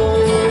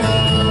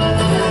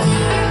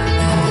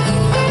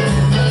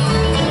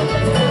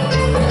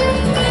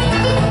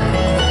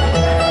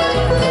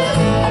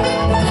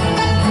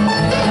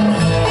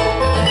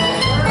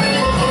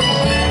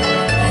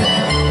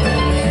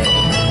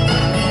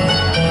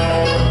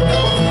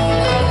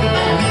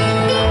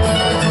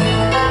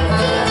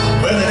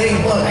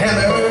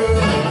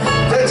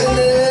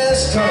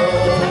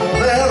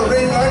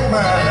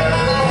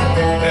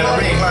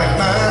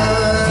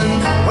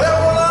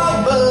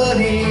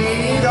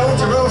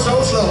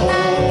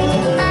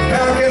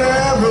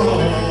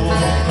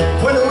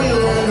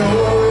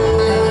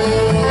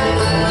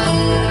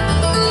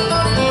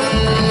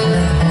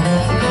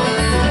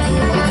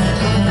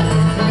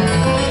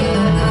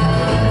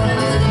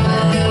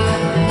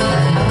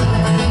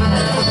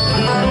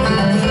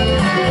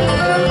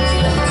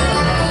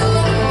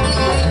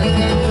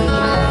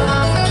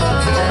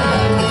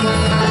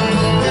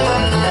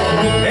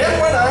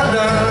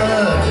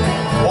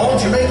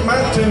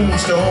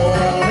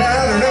 Tombstone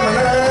out of number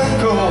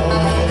 9 coal,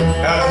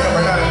 out of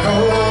number 9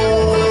 coal.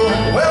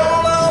 Well,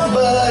 oh,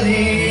 buddy,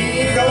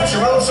 don't you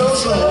roll so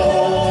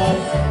slow.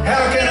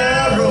 How can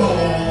I roll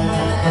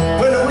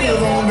when the wheel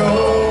won't go?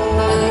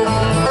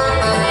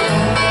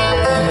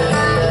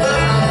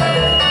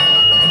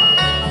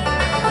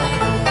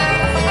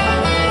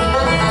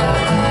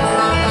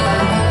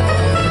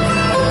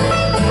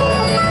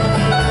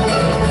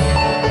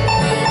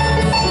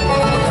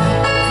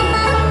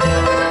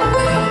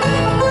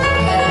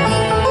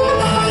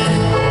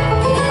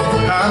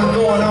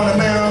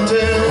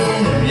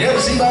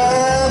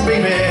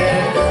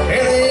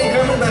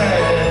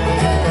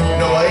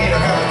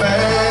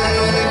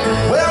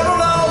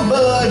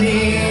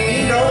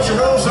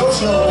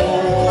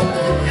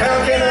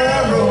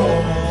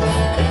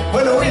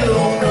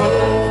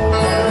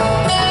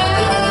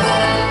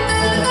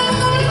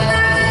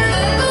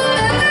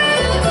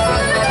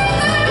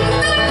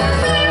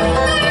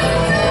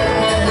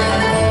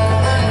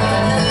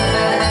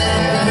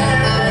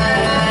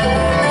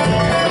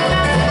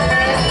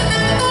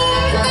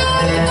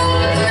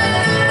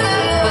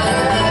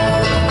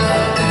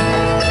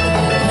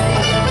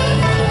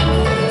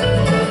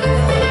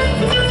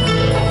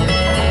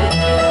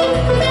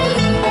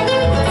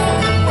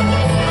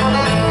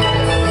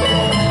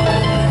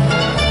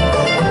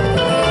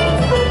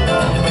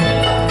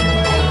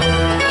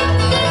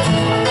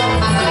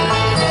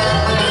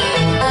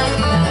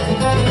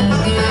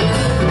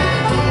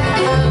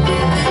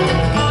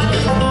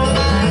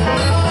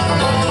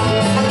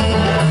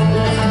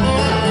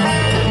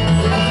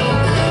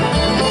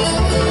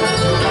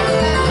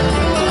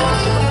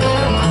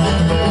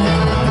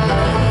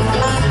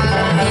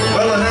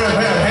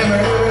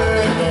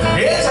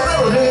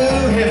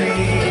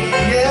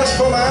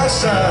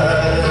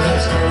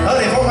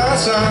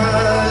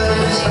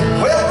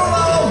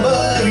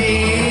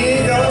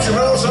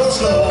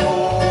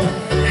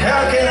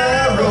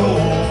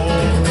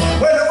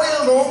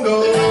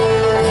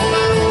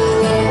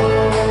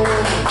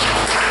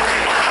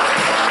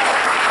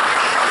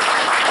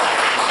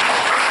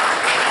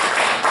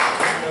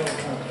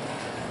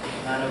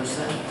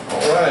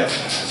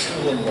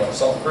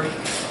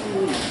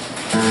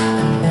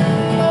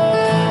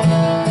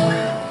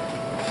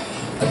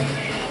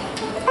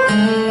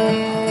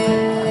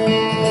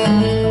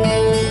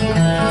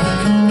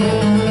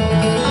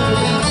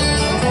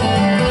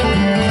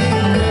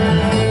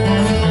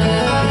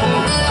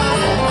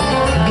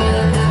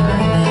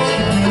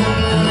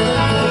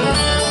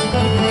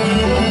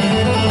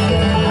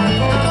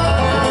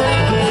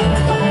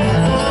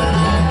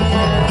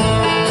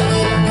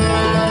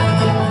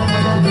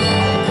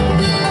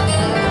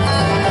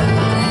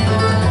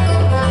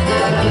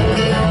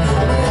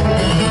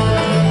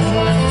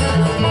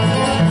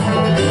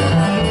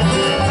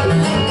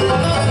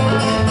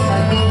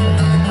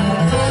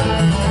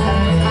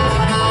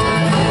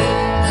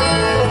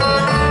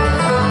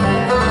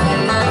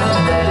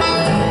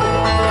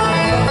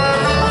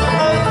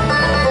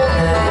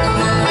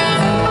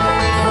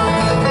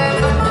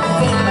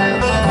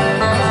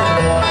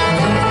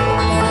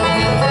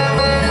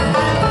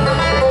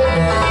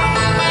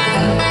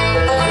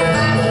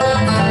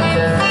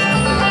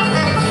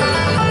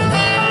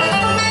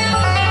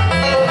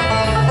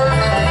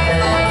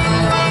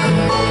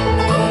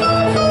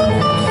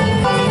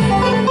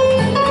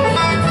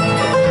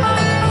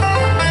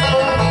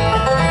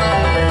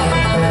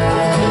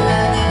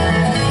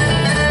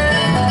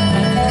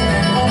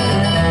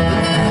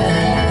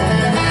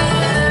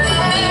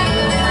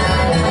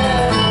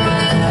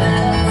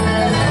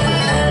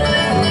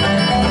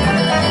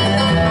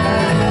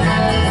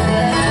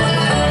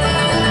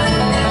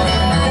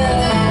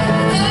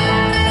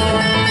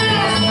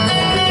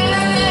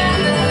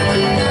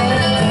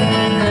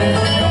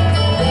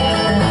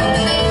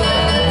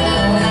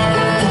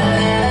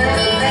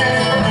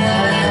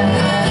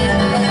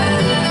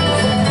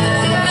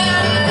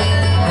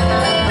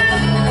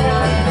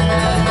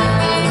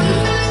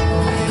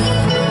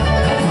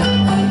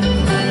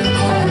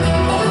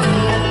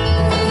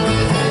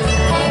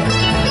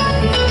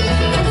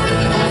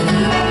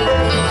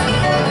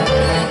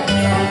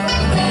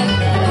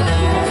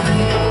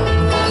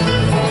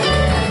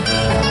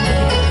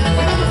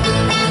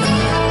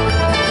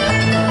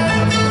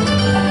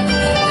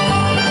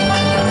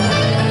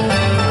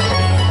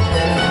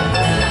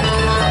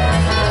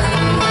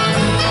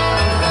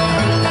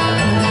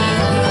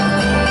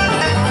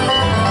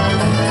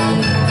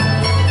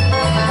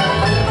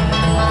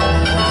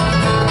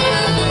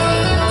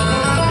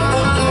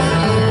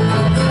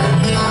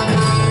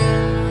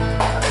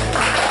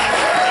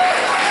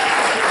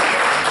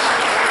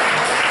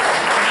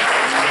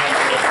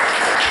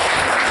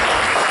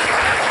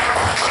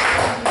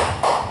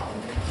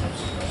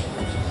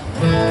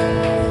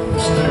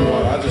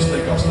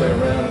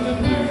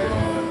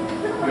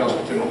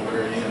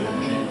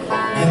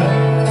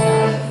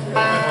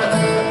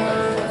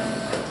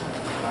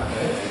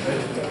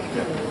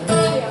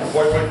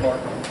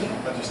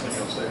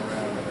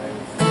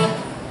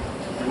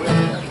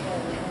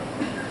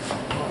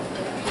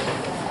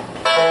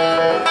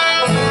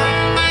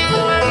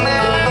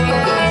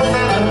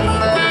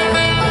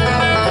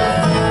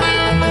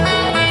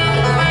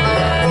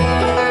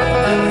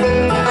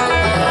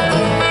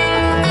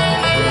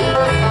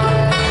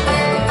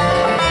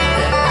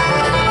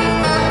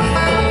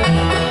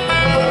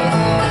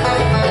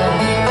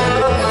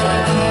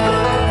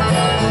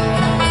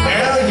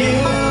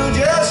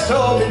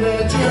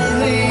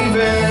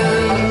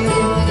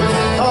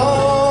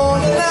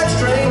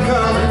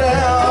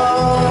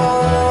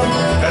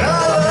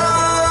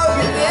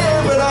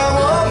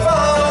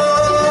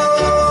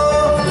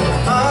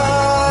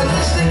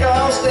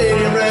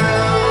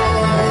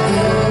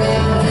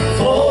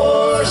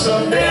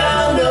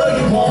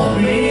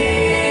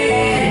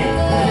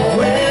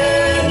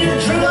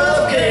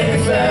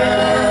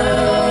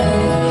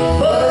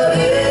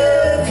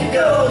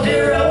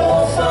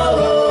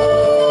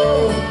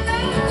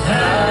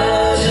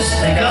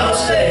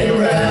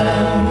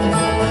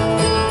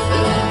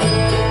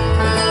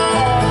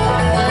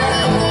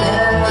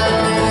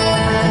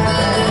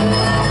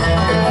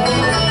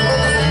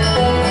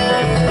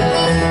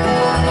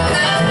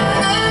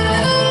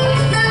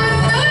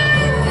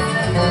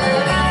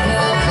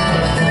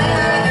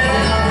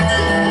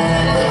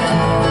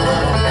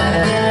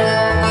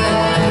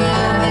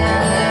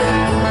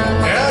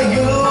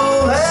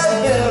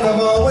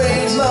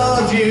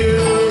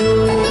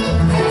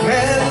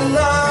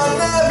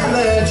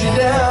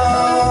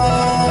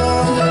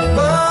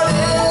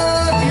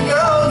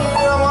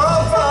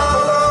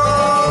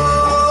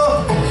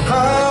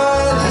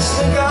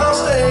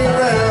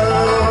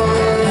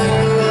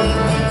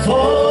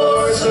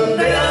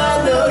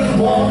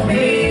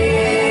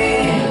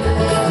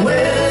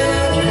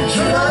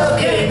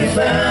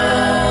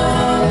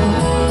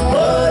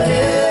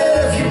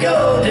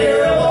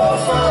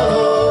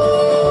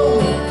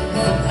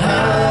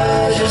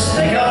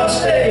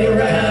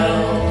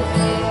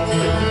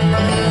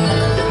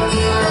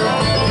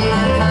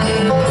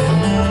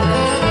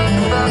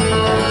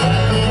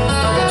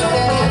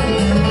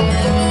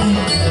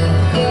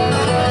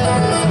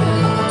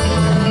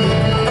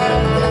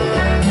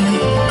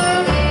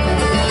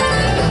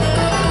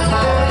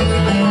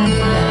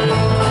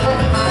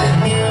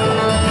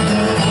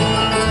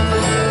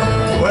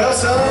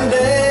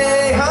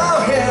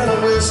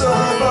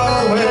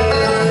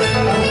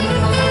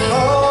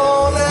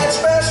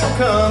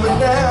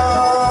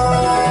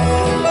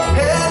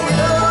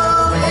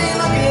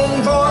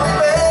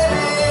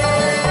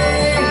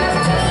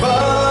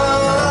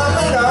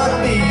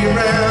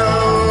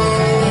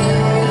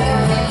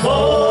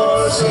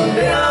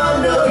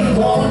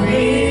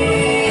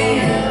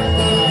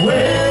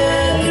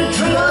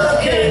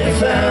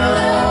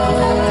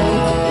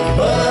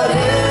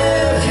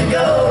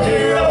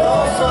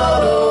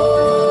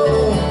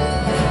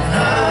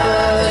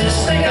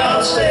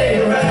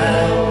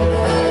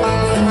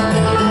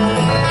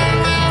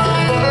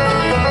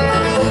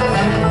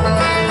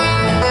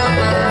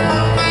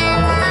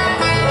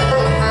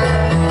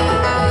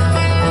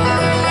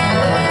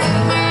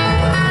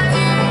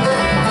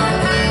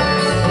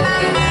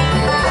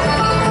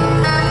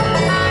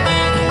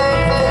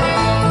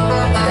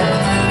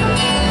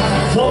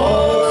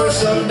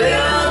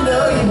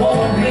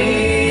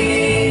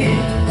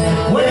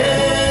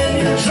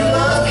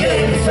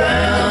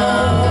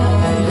 found.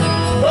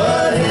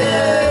 But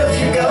if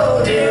you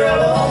go, dear, I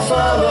won't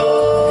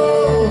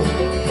follow.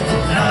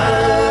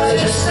 I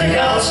just think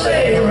I'll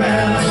stay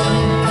around.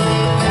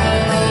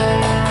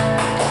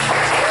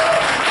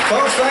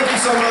 Folks, thank you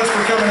so much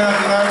for coming out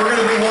tonight. We're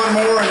going to do one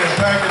more and then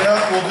pack it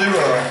up. We'll do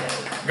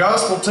a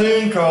gospel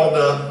tune called,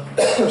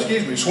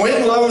 excuse me,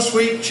 Swing Low,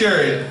 Sweet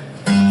Chariot.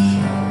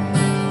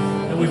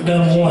 That we've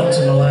done once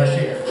in the last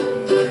year.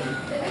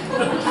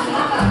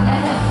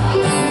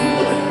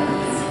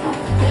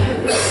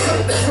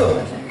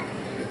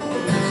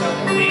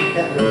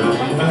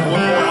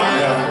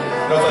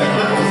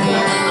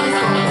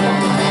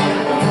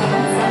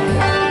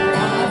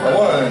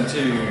 One,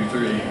 two,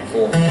 three,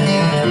 four.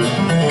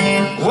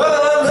 Well,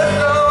 I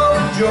looked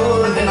on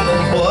Jordan,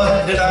 and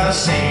what did I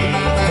see?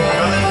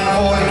 Coming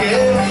for to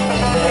get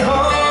me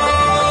home.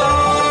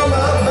 A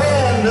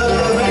band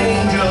of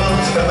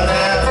angels coming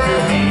after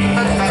me,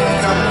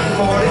 coming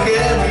for to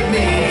carry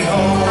me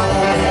home.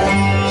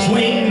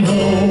 Swing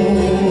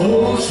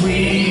low,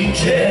 sweet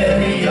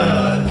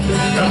chariot,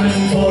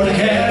 coming for to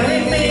carry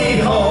me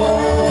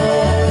home.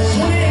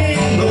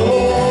 Swing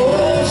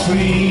low,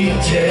 sweet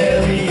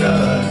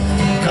chariot,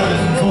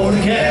 coming for to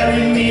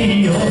carry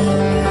me home.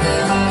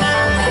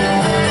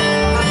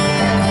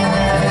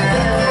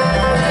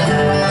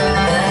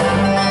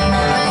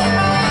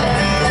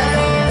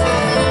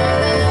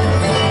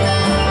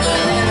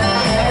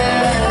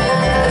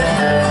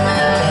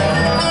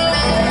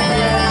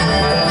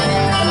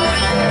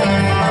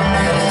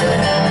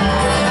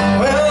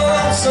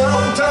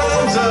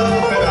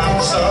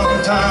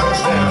 Sometimes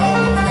down,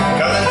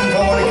 coming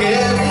for to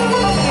get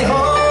me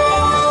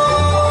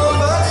home,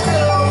 but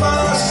still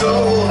my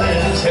soul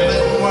is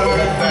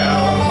heavenward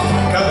bound,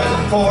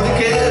 coming for to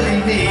carry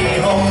me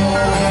home.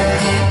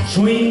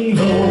 Swing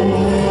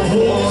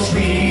low,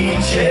 sweet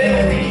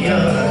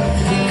chariot,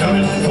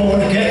 coming for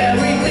to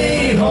carry me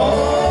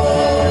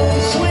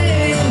home.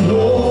 Swing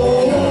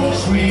low,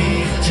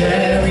 sweet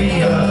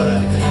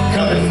chariot,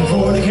 coming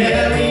for to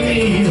carry me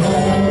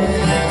home.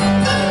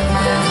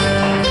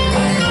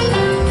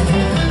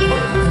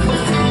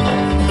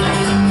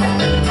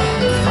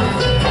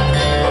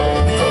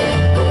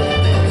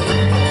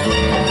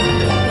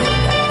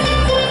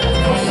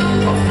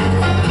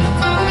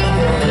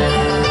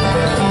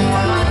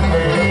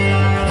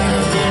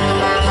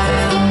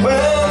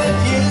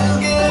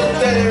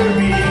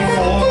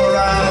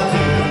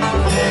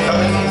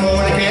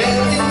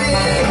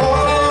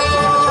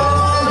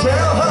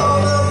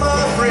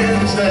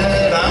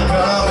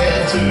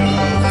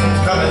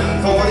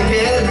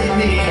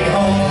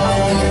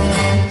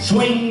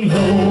 Swing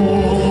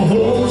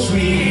low,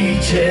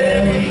 sweet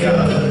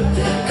chariot,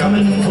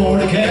 coming for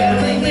to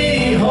carry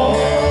me home.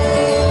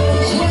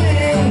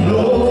 Swing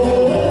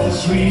low,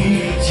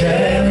 sweet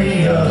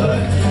chariot,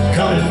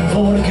 coming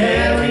for to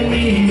carry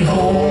me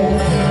home.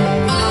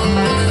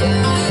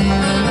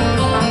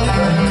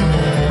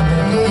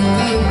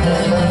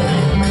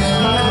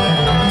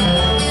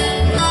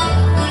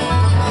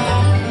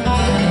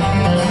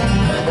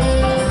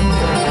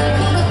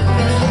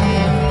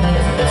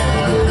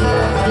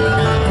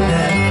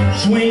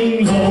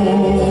 Swing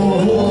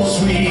low,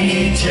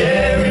 sweet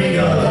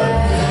chariot,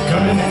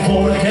 coming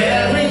for to